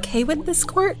 You're okay with this,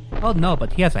 Court? Oh, no,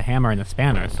 but he has a hammer and a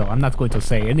spanner, so I'm not going to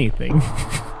say anything.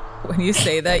 When you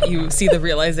say that, you see the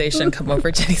realization come over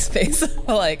Jenny's face.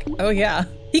 Like, oh yeah,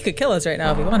 he could kill us right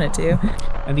now if he wanted to.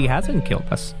 And he hasn't killed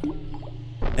us.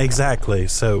 Exactly.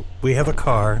 So we have a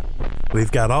car.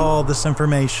 We've got all this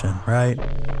information, right?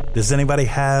 Does anybody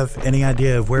have any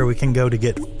idea of where we can go to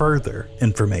get further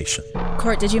information?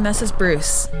 Court, did you message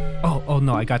Bruce? Oh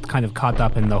no, I got kind of caught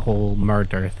up in the whole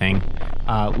murder thing.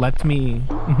 Let me...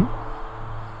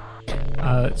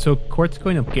 So Court's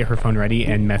going to get her phone ready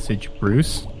and message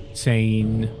Bruce,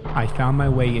 saying, I found my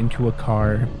way into a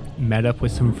car, met up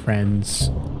with some friends.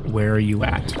 Where are you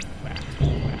at?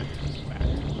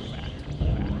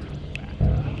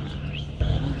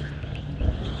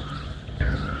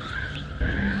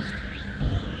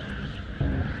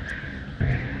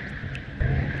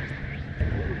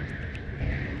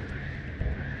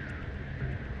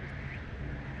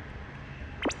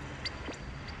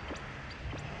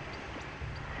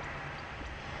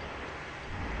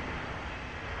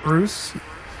 Bruce?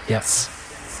 Yes.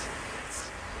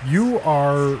 You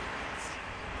are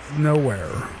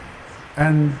nowhere,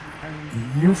 and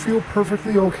you feel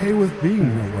perfectly okay with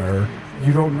being nowhere.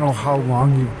 You don't know how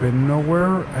long you've been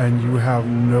nowhere, and you have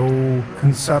no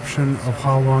conception of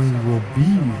how long you will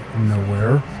be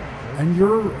nowhere, and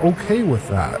you're okay with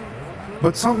that.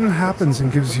 But something happens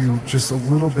and gives you just a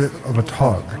little bit of a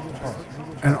tug,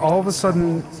 and all of a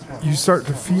sudden you start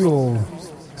to feel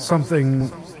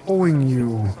something pulling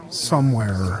you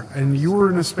somewhere, and you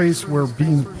were in a space where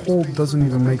being pulled doesn't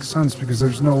even make sense because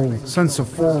there's no sense of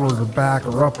forward or back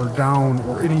or up or down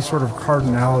or any sort of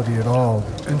cardinality at all,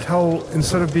 until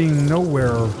instead of being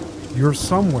nowhere, you're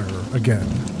somewhere again.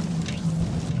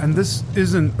 And this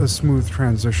isn't a smooth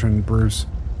transition, Bruce.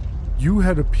 You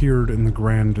had appeared in the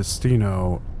Grand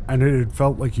Destino, and it had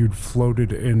felt like you'd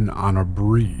floated in on a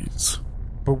breeze.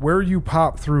 But where you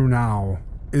pop through now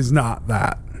is not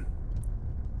that.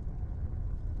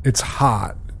 It's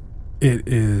hot. It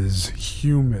is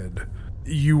humid.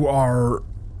 You are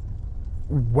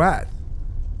wet.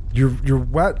 You're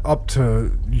wet up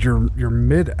to your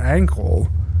mid ankle,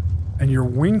 and your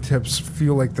wingtips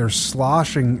feel like they're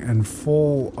sloshing and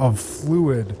full of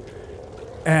fluid.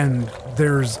 And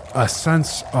there's a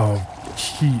sense of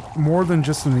heat, more than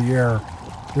just in the air.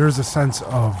 There's a sense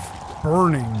of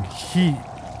burning heat,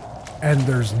 and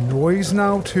there's noise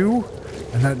now too,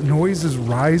 and that noise is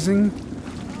rising.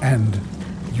 And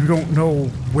you don't know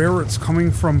where it's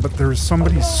coming from, but there's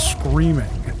somebody screaming.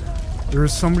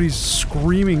 There's somebody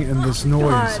screaming in this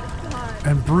noise.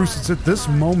 And Bruce, it's at this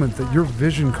moment that your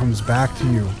vision comes back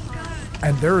to you.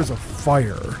 And there is a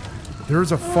fire. There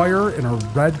is a fire in a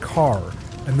red car.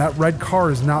 And that red car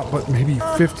is not but maybe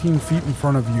 15 feet in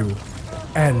front of you.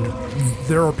 And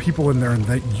there are people in there, and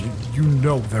that you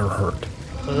know they're hurt.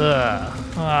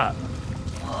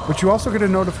 But you also get a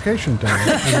notification thing on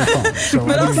your phone. So,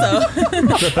 but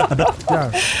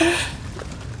yeah.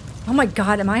 Oh my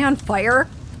God, am I on fire?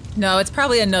 No, it's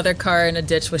probably another car in a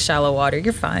ditch with shallow water.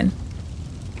 You're fine.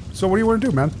 So what do you want to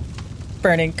do, man?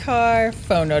 Burning car,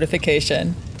 phone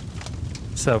notification.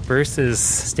 So Bruce is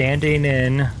standing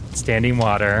in standing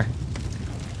water.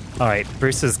 All right,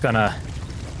 Bruce is gonna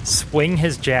swing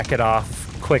his jacket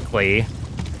off quickly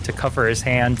to cover his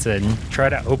hands and try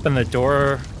to open the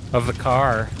door of the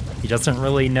car. He doesn't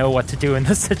really know what to do in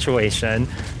this situation.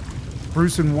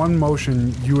 Bruce, in one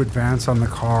motion, you advance on the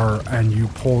car and you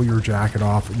pull your jacket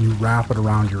off and you wrap it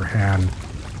around your hand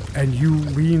and you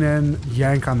lean in,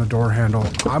 yank on the door handle.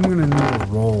 I'm going to need a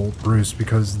roll, Bruce,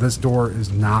 because this door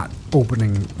is not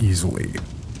opening easily.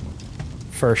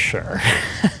 For sure.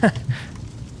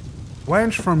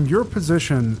 Blanche, from your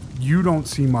position, you don't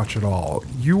see much at all.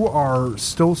 You are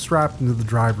still strapped into the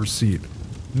driver's seat.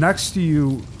 Next to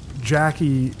you,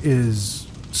 Jackie is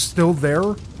still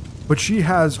there, but she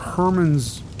has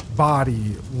Herman's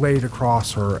body laid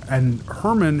across her, and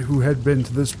Herman, who had been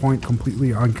to this point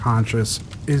completely unconscious,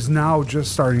 is now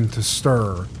just starting to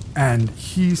stir, and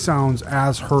he sounds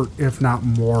as hurt, if not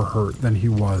more hurt, than he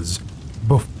was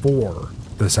before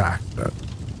this accident.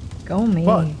 Go me.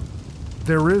 But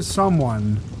there is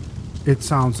someone, it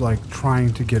sounds like,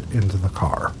 trying to get into the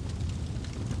car.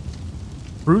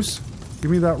 Bruce,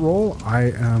 give me that roll.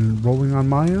 I am rolling on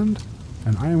my end,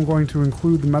 and I am going to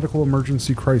include the medical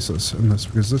emergency crisis in this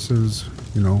because this is,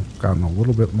 gotten a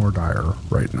little bit more dire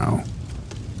right now.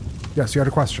 Yes, you had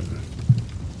a question.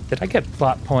 Did I get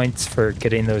plot points for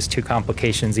getting those 2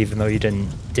 complications even though you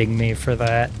didn't ding me for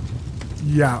that?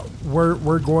 Yeah,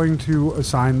 we're going to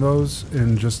assign those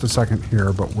in just a second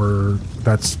here, but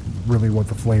that's really what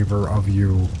the flavor of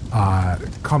you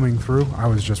coming through. I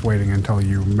was just waiting until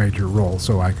you made your roll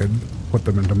so I could put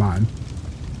them into mine.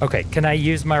 Okay, can I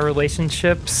use my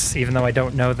relationships even though I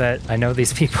don't know that I know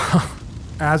these people?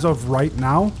 As of right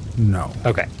now, no.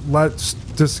 Okay. Let's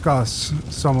discuss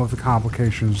some of the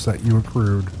complications that you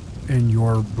accrued in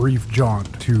your brief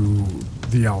jaunt to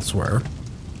the elsewhere.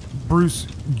 Bruce,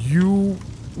 you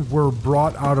were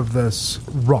brought out of this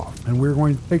rough, and we're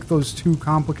going to take those 2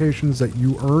 complications that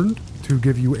you earned to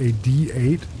give you a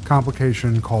D8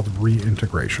 complication called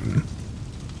reintegration.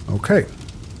 Okay.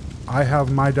 I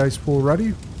have my dice pool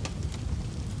ready.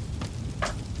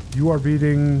 You are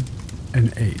beating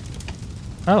an 8.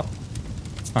 Oh,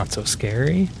 it's not so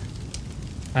scary.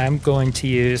 I'm going to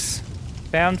use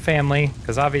Found Family,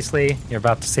 because obviously you're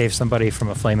about to save somebody from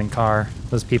a flaming car.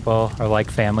 Those people are like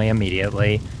family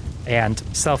immediately. And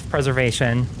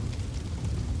Self-Preservation,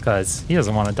 because he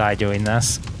doesn't want to die doing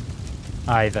this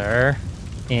either.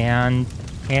 And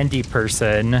Handy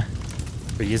Person,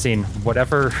 for using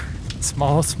whatever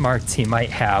small smarts he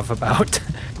might have about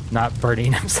not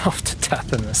burning himself to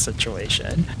death in this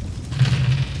situation.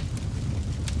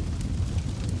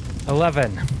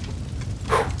 11.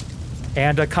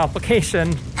 And a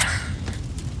complication.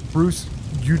 Bruce,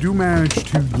 you do manage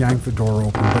to yank the door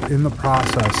open, but in the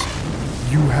process,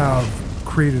 you have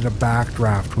created a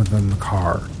backdraft within the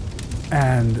car.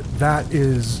 And that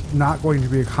is not going to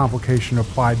be a complication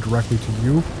applied directly to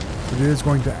you, but it is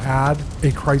going to add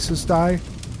a crisis die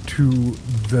to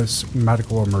this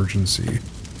medical emergency.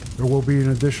 There will be an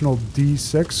additional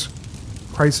D6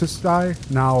 crisis die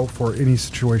now for any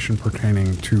situation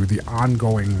pertaining to the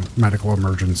ongoing medical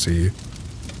emergency.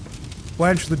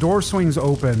 Blanche, the door swings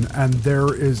open and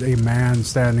there is a man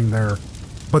standing there,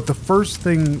 but the first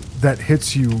thing that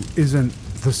hits you isn't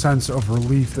the sense of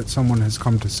relief that someone has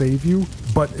come to save you,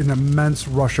 but an immense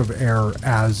rush of air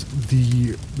as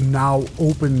the now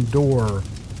open door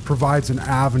provides an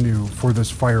avenue for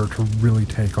this fire to really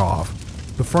take off.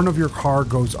 The front of your car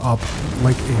goes up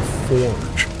like a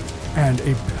forge, and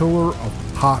a pillar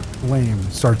of hot flame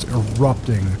starts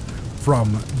erupting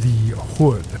from the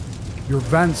hood. Your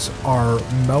vents are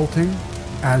melting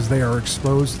as they are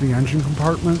exposed to the engine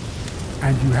compartment,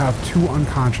 and you have two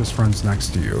unconscious friends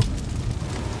next to you.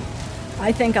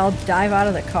 I think I'll dive out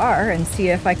of the car and see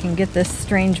if I can get this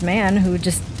strange man who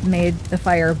just made the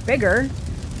fire bigger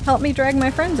help me drag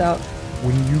my friends out.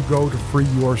 When you go to free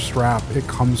your strap, it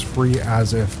comes free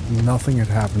as if nothing had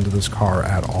happened to this car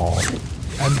at all.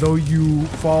 And though you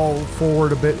fall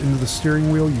forward a bit into the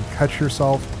steering wheel, you catch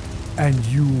yourself and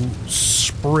you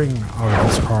spring out of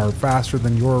this car faster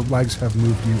than your legs have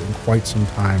moved you in quite some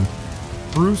time.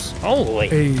 Bruce,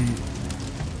 a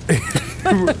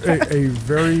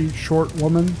very short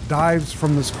woman dives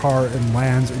from this car and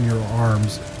lands in your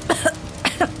arms.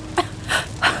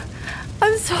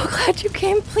 I'm so glad you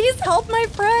came. Please help my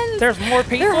friends. There's more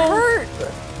people? They're hurt.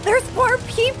 There's more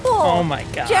people. Oh my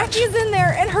gosh. Jackie's in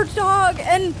there and her dog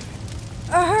and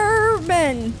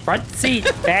Herman. Front seat,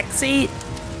 back seat.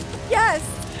 Yes.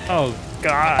 Oh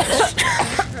gosh.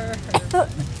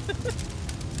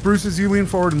 Bruce, as you lean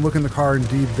forward and look in the car,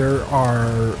 indeed, there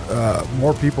are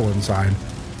more people inside.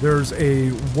 There's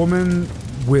a woman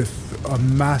with a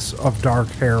mess of dark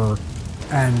hair,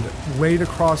 and laid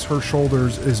across her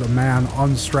shoulders is a man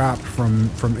unstrapped from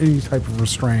any type of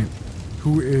restraint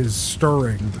who is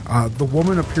stirring. The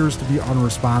woman appears to be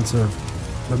unresponsive.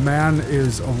 The man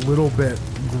is a little bit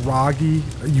groggy.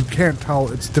 You can't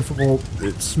tell. It's difficult.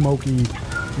 It's smoky.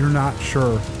 You're not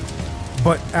sure.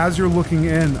 But as you're looking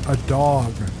in, a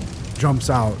dog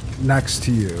jumps out next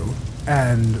to you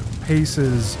and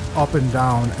paces up and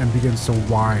down and begins to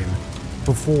whine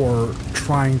before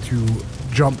trying to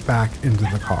jump back into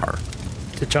the car.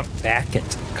 To jump back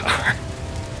into the car?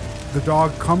 The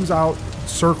dog comes out,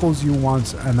 circles you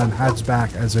once, and then heads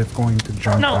back as if going to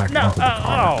jump back into the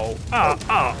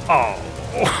car.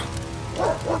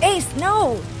 Ace,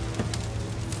 no!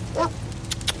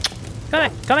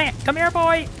 Come here,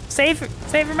 boy. Save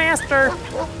your master.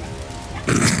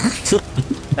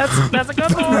 That's a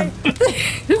good boy.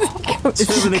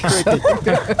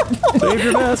 Save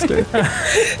your master.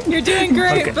 You're doing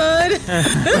great, bud.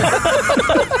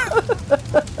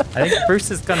 I think Bruce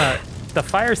is gonna. The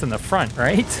fire's in the front,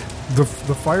 right? The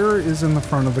fire is in the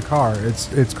front of the car.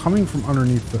 It's coming from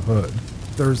underneath the hood.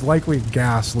 There's likely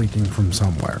gas leaking from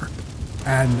somewhere.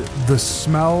 And the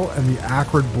smell and the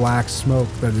acrid black smoke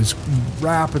that is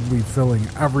rapidly filling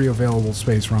every available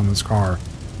space around this car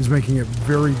is making it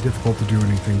very difficult to do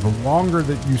anything. The longer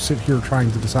that you sit here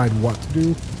trying to decide what to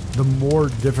do, the more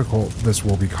difficult this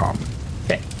will become.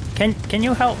 Okay. Can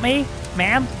you help me,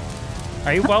 ma'am?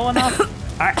 Are you well enough?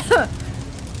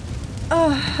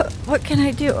 What can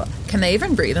I do? Can they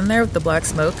even breathe in there with the black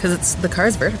smoke? Because the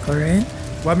car's vertical, right?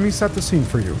 Let me set the scene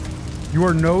for you. You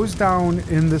are nose down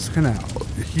in this canal.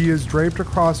 He is draped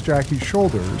across Jackie's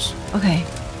shoulders. Okay.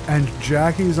 And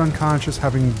Jackie is unconscious,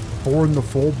 having borne the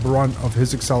full brunt of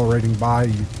his accelerating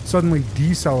body, suddenly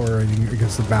decelerating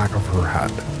against the back of her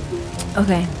head.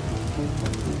 Okay.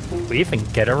 Can we even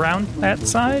get around that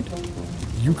side?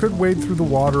 You could wade through the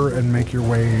water and make your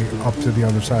way up to the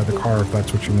other side of the car if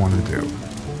that's what you want to do.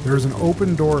 There's an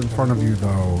open door in front of you,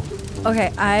 though.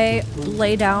 Okay, I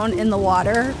lay down in the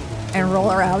water and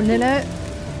roll around in it.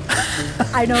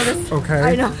 I know this. Okay.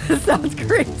 I know this sounds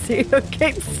crazy.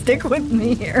 Okay, stick with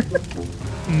me here.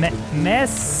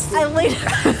 Miss. I lay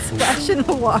down, splash in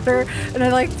the water, and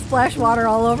I splash water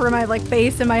all over my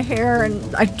face and my hair,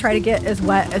 and I try to get as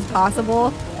wet as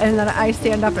possible. And then I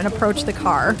stand up and approach the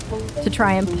car to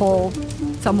try and pull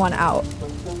someone out.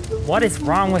 What is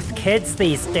wrong with kids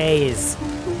these days?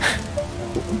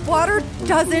 Water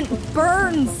doesn't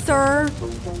burn, sir.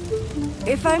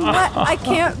 If I'm wet, I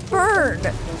can't burn.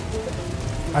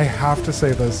 I have to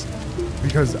say this.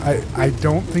 because I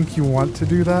don't think you want to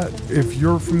do that. If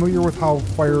you're familiar with how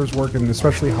fires work, and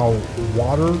especially how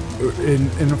water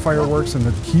in a fire works and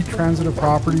the heat transitive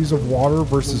properties of water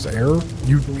versus air,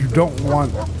 you don't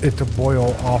want it to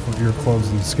boil off of your clothes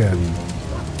and skin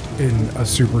in a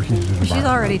superheated environment. She's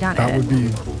already done that it. Would be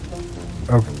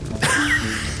okay.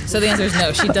 So the answer is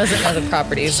no. She doesn't know the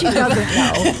properties. She doesn't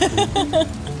know.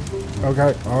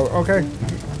 Okay. Okay.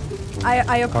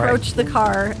 I approach the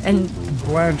car and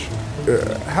Blanche,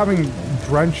 having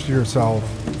drenched yourself,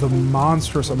 the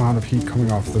monstrous amount of heat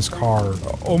coming off this car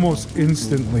almost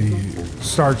instantly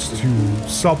starts to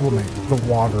sublimate the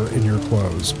water in your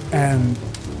clothes. And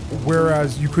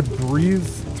whereas you could breathe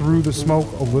through the smoke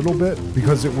a little bit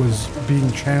because it was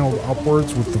being channeled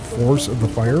upwards with the force of the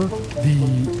fire,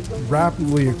 the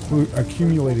rapidly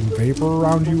accumulating vapor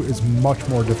around you is much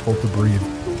more difficult to breathe.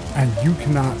 And you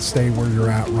cannot stay where you're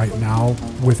at right now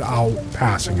without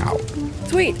passing out.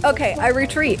 sweet. Okay, I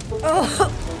retreat.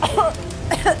 Oh,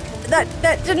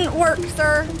 that didn't work,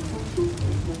 sir.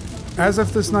 As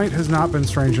if this night has not been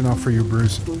strange enough for you,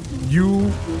 Bruce,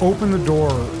 you open the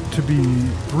door to be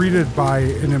greeted by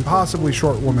an impossibly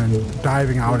short woman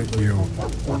diving out at you,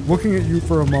 looking at you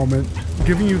for a moment,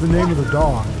 giving you the name of the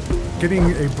dog,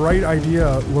 getting a bright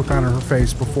idea look on her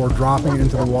face before dropping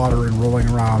into the water and rolling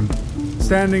around,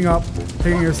 standing up,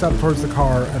 taking a step towards the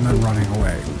car, and then running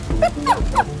away.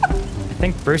 I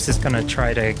think Bruce is going to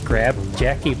try to grab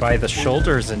Jackie by the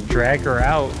shoulders and drag her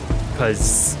out,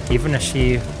 because even if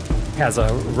she has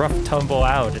a rough tumble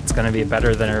out, it's going to be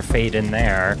better than her fate in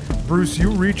there. Bruce,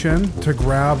 you reach in to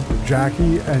grab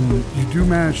Jackie, and you do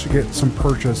manage to get some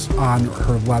purchase on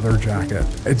her leather jacket.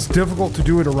 It's difficult to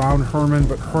do it around Herman,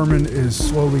 but Herman is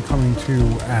slowly coming to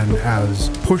and has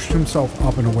pushed himself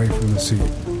up and away from the seat.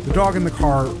 The dog in the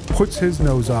car puts his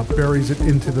nose up, buries it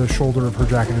into the shoulder of her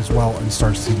jacket as well, and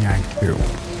starts to yank too.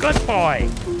 Good boy!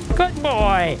 Good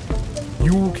boy!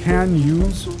 You can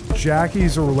use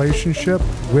Jackie's relationship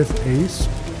with Ace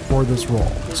for this roll.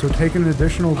 So take an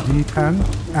additional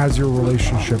D10 as your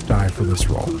relationship die for this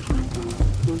roll.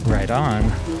 Right on.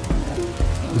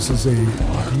 This is a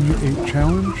D8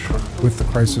 challenge with the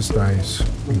crisis dice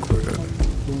included.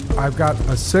 I've got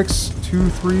a 6, 2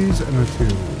 3s, and a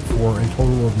 2 for a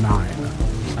total of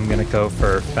 9. I'm going to go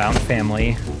for found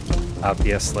family,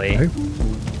 obviously. Okay.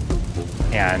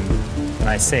 And when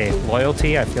I say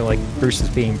loyalty, I feel like Bruce is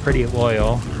being pretty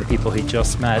loyal to the people he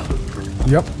just met.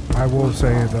 Yep, I will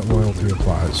say that loyalty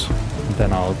applies.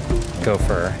 Then I'll go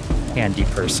for handy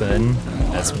person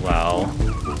as well.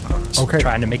 Just okay.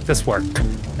 Trying to make this work.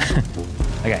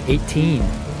 I got 18.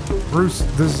 Bruce,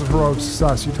 this is a heroic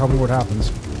success. You tell me what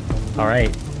happens. All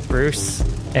right, Bruce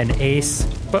and Ace,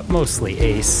 but mostly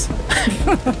Ace,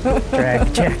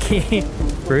 drag Jackie.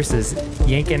 Bruce is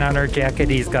yanking on her jacket.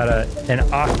 He's got an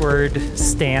awkward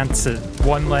stance,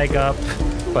 one leg up,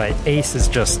 but Ace is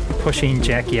just pushing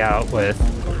Jackie out with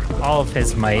all of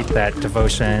his might, that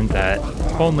devotion that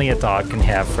only a dog can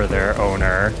have for their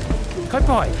owner. Good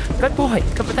boy, good boy.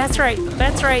 That's right,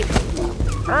 that's right.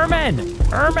 Herman!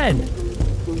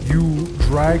 You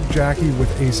drag Jackie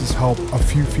with Ace's help a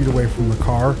few feet away from the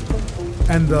car,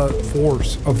 and the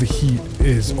force of the heat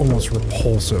is almost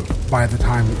repulsive by the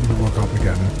time that you look up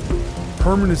again.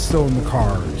 Herman is still in the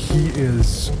car. He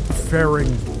is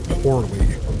faring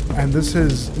poorly, and this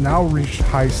has now reached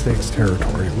high-stakes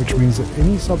territory, which means that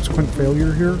any subsequent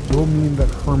failure here will mean that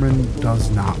Herman does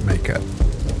not make it.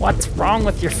 What's wrong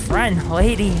with your friend,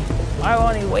 lady? Why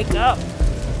won't he wake up?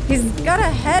 He's got a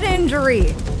head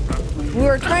injury. We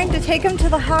were trying to take him to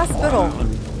the hospital.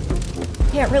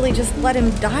 Can't really just let him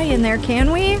die in there,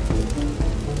 can we?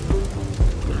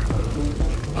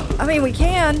 I mean, we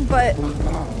can, but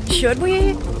should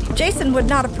we? Jason would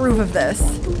not approve of this.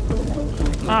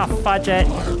 Oh, fudge it.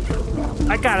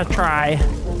 I gotta try.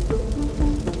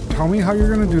 Tell me how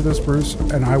you're going to do this, Bruce,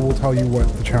 and I will tell you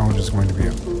what the challenge is going to be.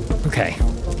 Okay.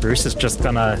 Bruce is just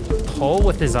gonna pull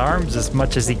with his arms as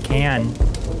much as he can.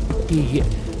 He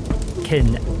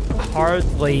can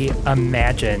hardly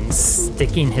imagine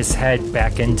sticking his head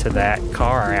back into that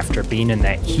car after being in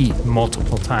that heat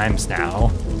multiple times now.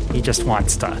 He just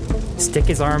wants to stick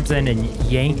his arms in and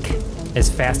yank as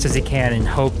fast as he can and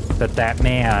hope that that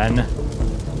man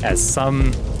has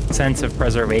some sense of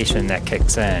preservation that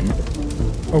kicks in.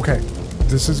 Okay,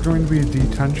 this is going to be a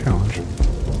D10 challenge.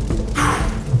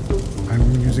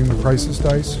 I'm using the crisis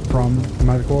dice from the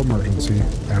medical emergency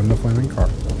and the flaming car.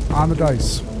 On the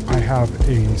dice, I have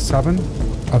a 7,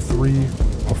 a 3,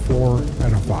 a 4,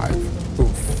 and a 5.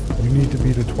 Oof. You need to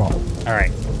beat a 12. All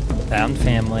right. Found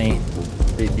family,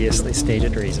 previously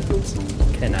stated reasons.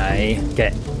 Can I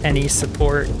get any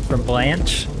support from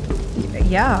Blanche?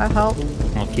 Yeah, I'll help.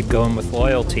 I'll keep going with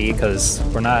loyalty because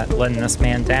we're not letting this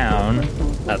man down.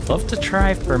 I'd love to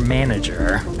try for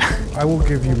manager. I will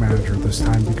give you manager this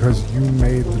time because you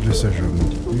made the decision.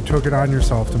 You took it on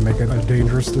yourself to make a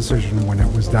dangerous decision when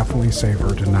it was definitely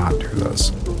safer to not do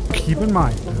this. Keep in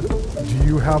mind, do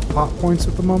you have pop points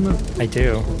at the moment? I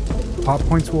do. Pop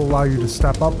points will allow you to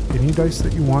step up any dice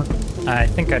that you want. I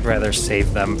think I'd rather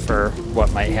save them for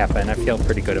what might happen. I feel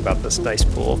pretty good about this dice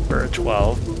pool for a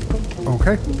 12.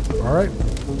 Okay. All right.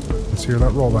 Let's hear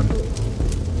that roll then.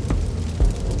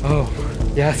 Oh,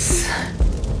 yes.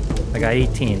 I got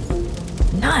 18.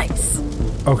 Nice.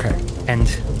 Okay. And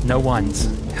no ones.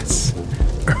 Yes.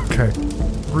 Okay.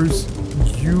 Bruce,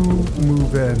 you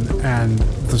move in and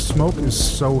the smoke is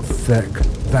so thick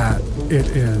that it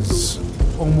is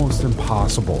almost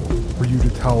impossible for you to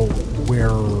tell where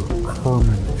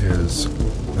Herman is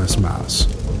in this mess.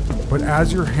 But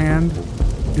as your hand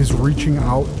is reaching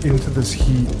out into this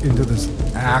heat, into this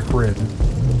acrid,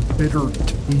 bitter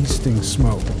tasting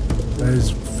smoke that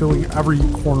is filling every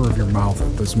corner of your mouth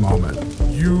at this moment,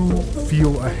 you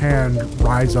feel a hand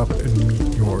rise up and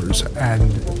meet yours,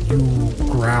 and you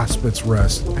grasp its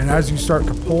wrist. And as you start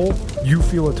to pull, you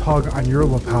feel a tug on your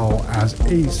lapel as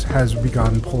Ace has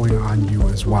begun pulling on you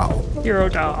as well. Hero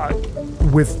dog.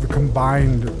 With the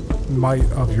combined might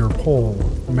of your pull,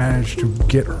 manage to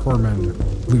get Herman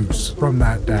loose from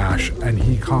that dash, and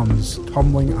he comes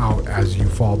tumbling out as you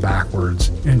fall backwards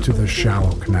into the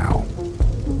shallow canal.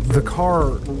 The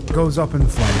car goes up in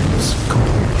flames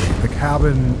completely. The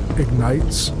cabin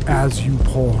ignites as you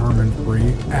pull Herman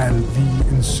free, and the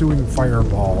ensuing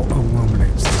fireball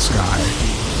illuminates the sky.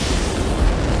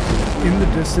 In the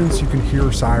distance, you can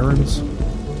hear sirens,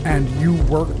 and you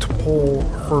work to pull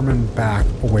Herman back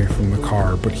away from the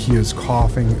car, but he is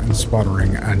coughing and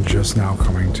sputtering and just now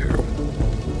coming to.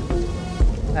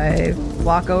 I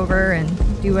walk over and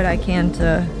do what I can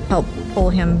to help pull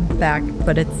him back,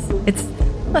 but it's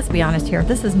let's be honest here,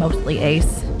 this is mostly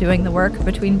Ace doing the work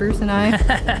between Bruce and I.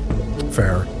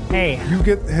 Fair. Hey. You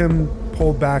get him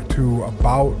pulled back to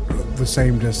about the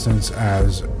same distance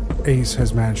as Ace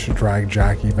has managed to drag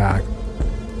Jackie back.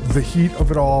 The heat of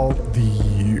it all,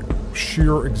 the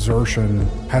sheer exertion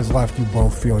has left you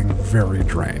both feeling very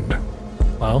drained.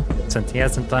 Well, since he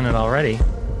hasn't done it already,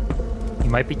 he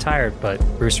might be tired, but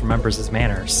Bruce remembers his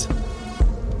manners.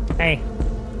 Hey,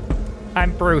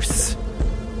 I'm Bruce,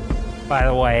 by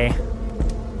the way.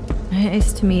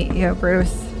 Nice to meet you,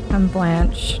 Bruce. I'm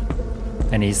Blanche.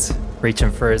 And he's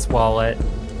reaching for his wallet,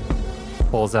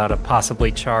 pulls out a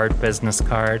possibly charred business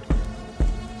card.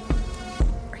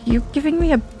 Are you giving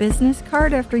me a business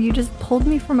card after you just pulled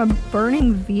me from a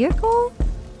burning vehicle?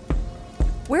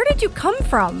 Where did you come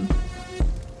from?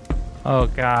 Oh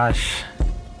gosh.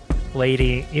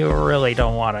 Lady, you really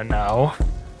don't want to know.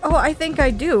 Oh, I think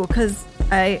I do, because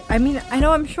I mean, I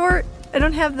know I'm short. I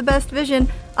don't have the best vision.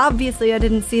 Obviously, I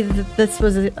didn't see that this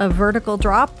was a vertical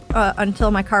drop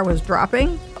until my car was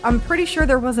dropping. I'm pretty sure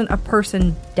there wasn't a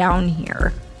person down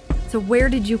here. So where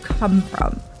did you come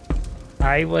from?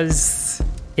 I was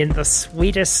in the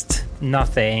sweetest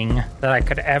nothing that I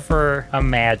could ever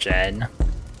imagine.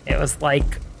 It was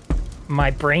like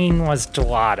my brain was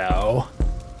gelato.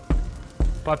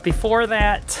 But before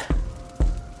that,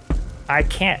 I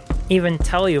can't even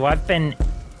tell you. I've been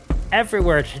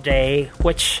everywhere today,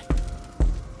 which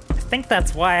I think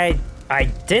that's why I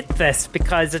did this,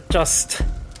 because it just,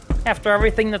 after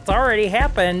everything that's already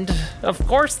happened, of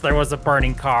course there was a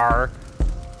burning car,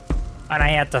 and I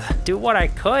had to do what I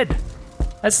could.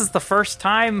 This is the first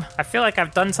time I feel like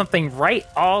I've done something right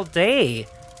all day.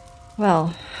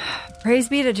 Well, praise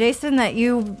be to Jason that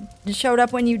you showed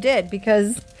up when you did,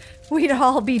 because we'd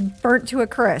all be burnt to a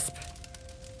crisp.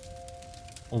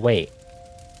 Wait,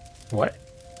 what?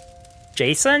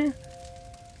 Jason?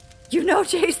 You know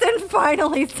Jason?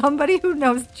 Finally, somebody who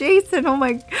knows Jason. Oh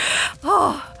my...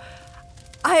 Oh,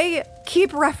 I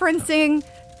keep referencing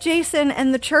Jason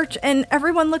and the church, and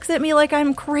everyone looks at me like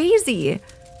I'm crazy.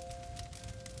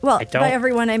 Well, by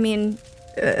everyone, I mean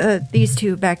these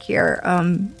two back here,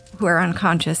 who are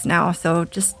unconscious now, so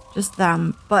just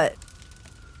them, but...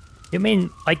 You mean,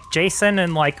 like, Jason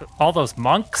and, like, all those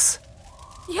monks?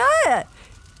 Yeah!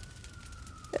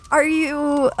 Are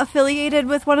you affiliated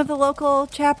with one of the local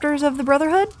chapters of the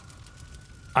Brotherhood?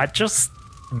 I just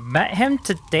met him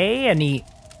today, and he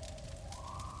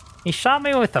shot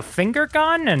me with a finger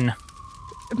gun, and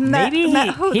maybe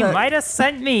he might have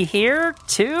sent me here,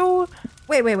 too?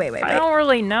 Wait. I don't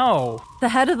really know. The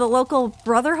head of the local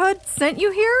Brotherhood sent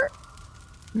you here?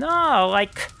 No,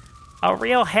 like a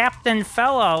real Hampton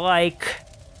fella, like,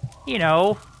 you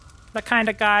know, the kind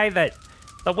of guy that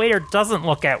the waiter doesn't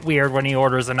look at weird when he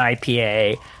orders an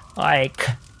IPA. Like,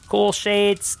 cool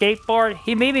shades, skateboard.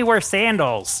 He made me wear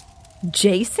sandals.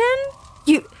 Jason?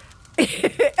 You...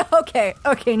 Okay,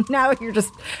 now you're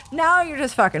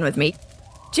just fucking with me.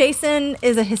 Jason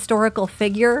is a historical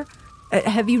figure.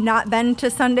 Have you not been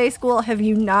to Sunday school? Have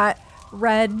you not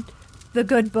read the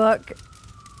good book?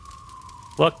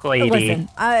 Look, lady. Listen,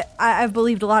 I've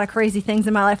believed a lot of crazy things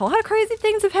in my life. A lot of crazy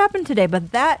things have happened today,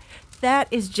 but that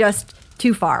is just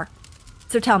too far.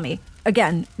 So tell me,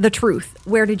 again, the truth.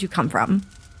 Where did you come from?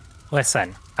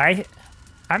 Listen,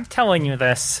 I'm telling you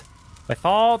this with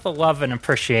all the love and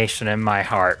appreciation in my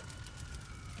heart.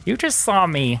 You just saw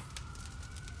me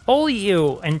pull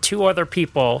you and 2 other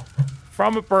people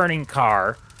from a burning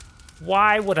car.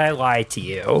 Why would I lie to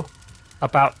you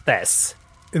about this?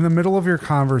 In the middle of your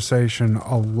conversation,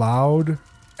 a loud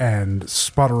and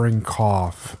sputtering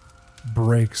cough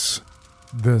breaks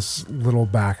this little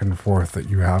back and forth that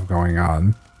you have going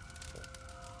on.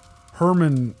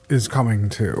 Herman is coming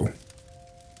too.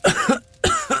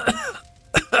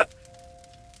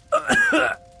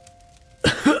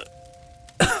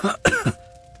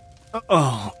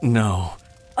 Oh, no.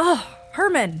 Oh,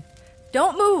 Herman,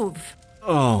 don't move.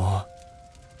 Oh,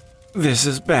 this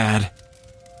is bad.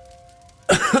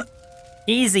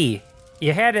 Easy.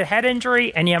 You had a head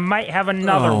injury and you might have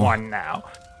another one now.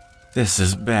 This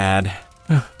is bad.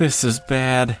 This is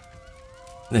bad.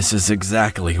 This is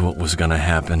exactly what was gonna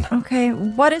happen. Okay,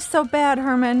 what is so bad,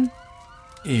 Herman?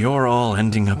 You're all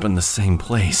ending up in the same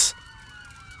place.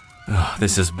 Oh,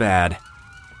 this is bad.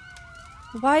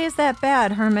 Why is that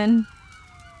bad, Herman?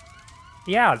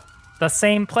 Yeah, the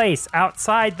same place,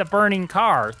 outside the burning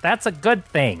car. That's a good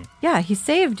thing. Yeah, he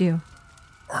saved you.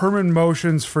 Herman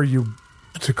motions for you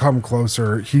to come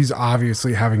closer. He's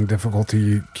obviously having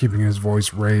difficulty keeping his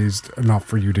voice raised enough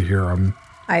for you to hear him.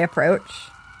 I approach.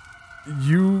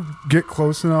 You get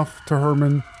close enough to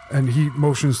Herman, and he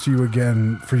motions to you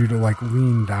again for you to,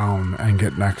 lean down and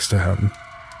get next to him.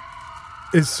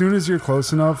 As soon as you're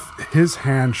close enough, his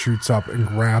hand shoots up and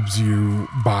grabs you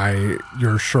by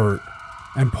your shirt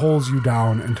and pulls you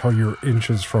down until you're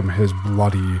inches from his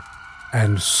bloody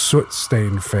and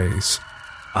soot-stained face.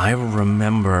 I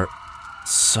remember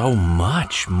so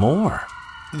much more.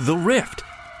 The rift.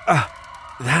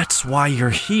 That's why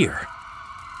you're here.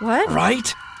 What?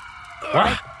 Right?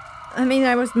 What? I mean,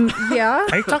 yeah.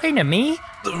 Are you talking to me?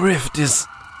 The rift is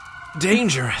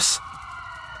dangerous.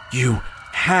 You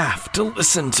have to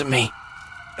listen to me.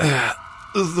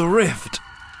 The rift.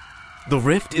 The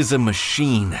rift is a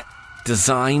machine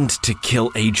designed to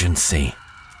kill agency.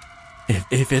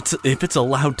 If it's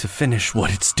allowed to finish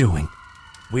what it's doing,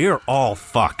 we're all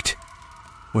fucked.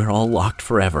 We're all locked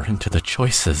forever into the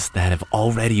choices that have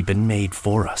already been made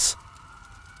for us.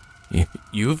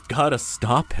 You've got to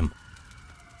stop him.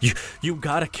 You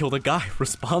got to kill the guy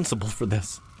responsible for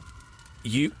this.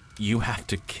 You have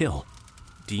to kill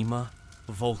Dima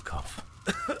Volkov.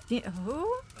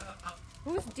 Who?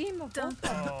 Who's Dima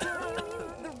Volkov?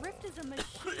 The rift is a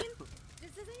machine?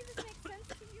 Does this even make sense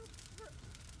to you?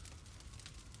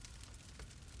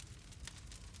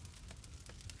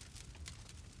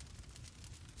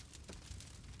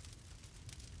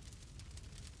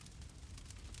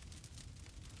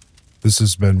 This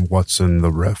has been What's in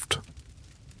the Rift.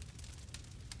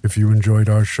 If you enjoyed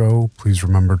our show, please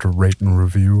remember to rate and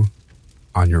review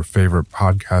on your favorite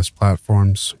podcast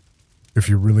platforms. If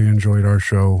you really enjoyed our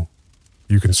show,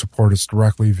 you can support us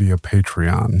directly via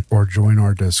Patreon or join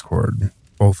our Discord.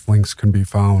 Both links can be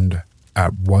found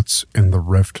at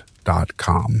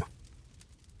what'sintherift.com.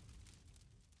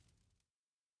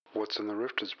 What's in the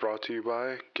Rift is brought to you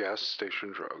by Gas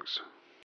Station Drugs.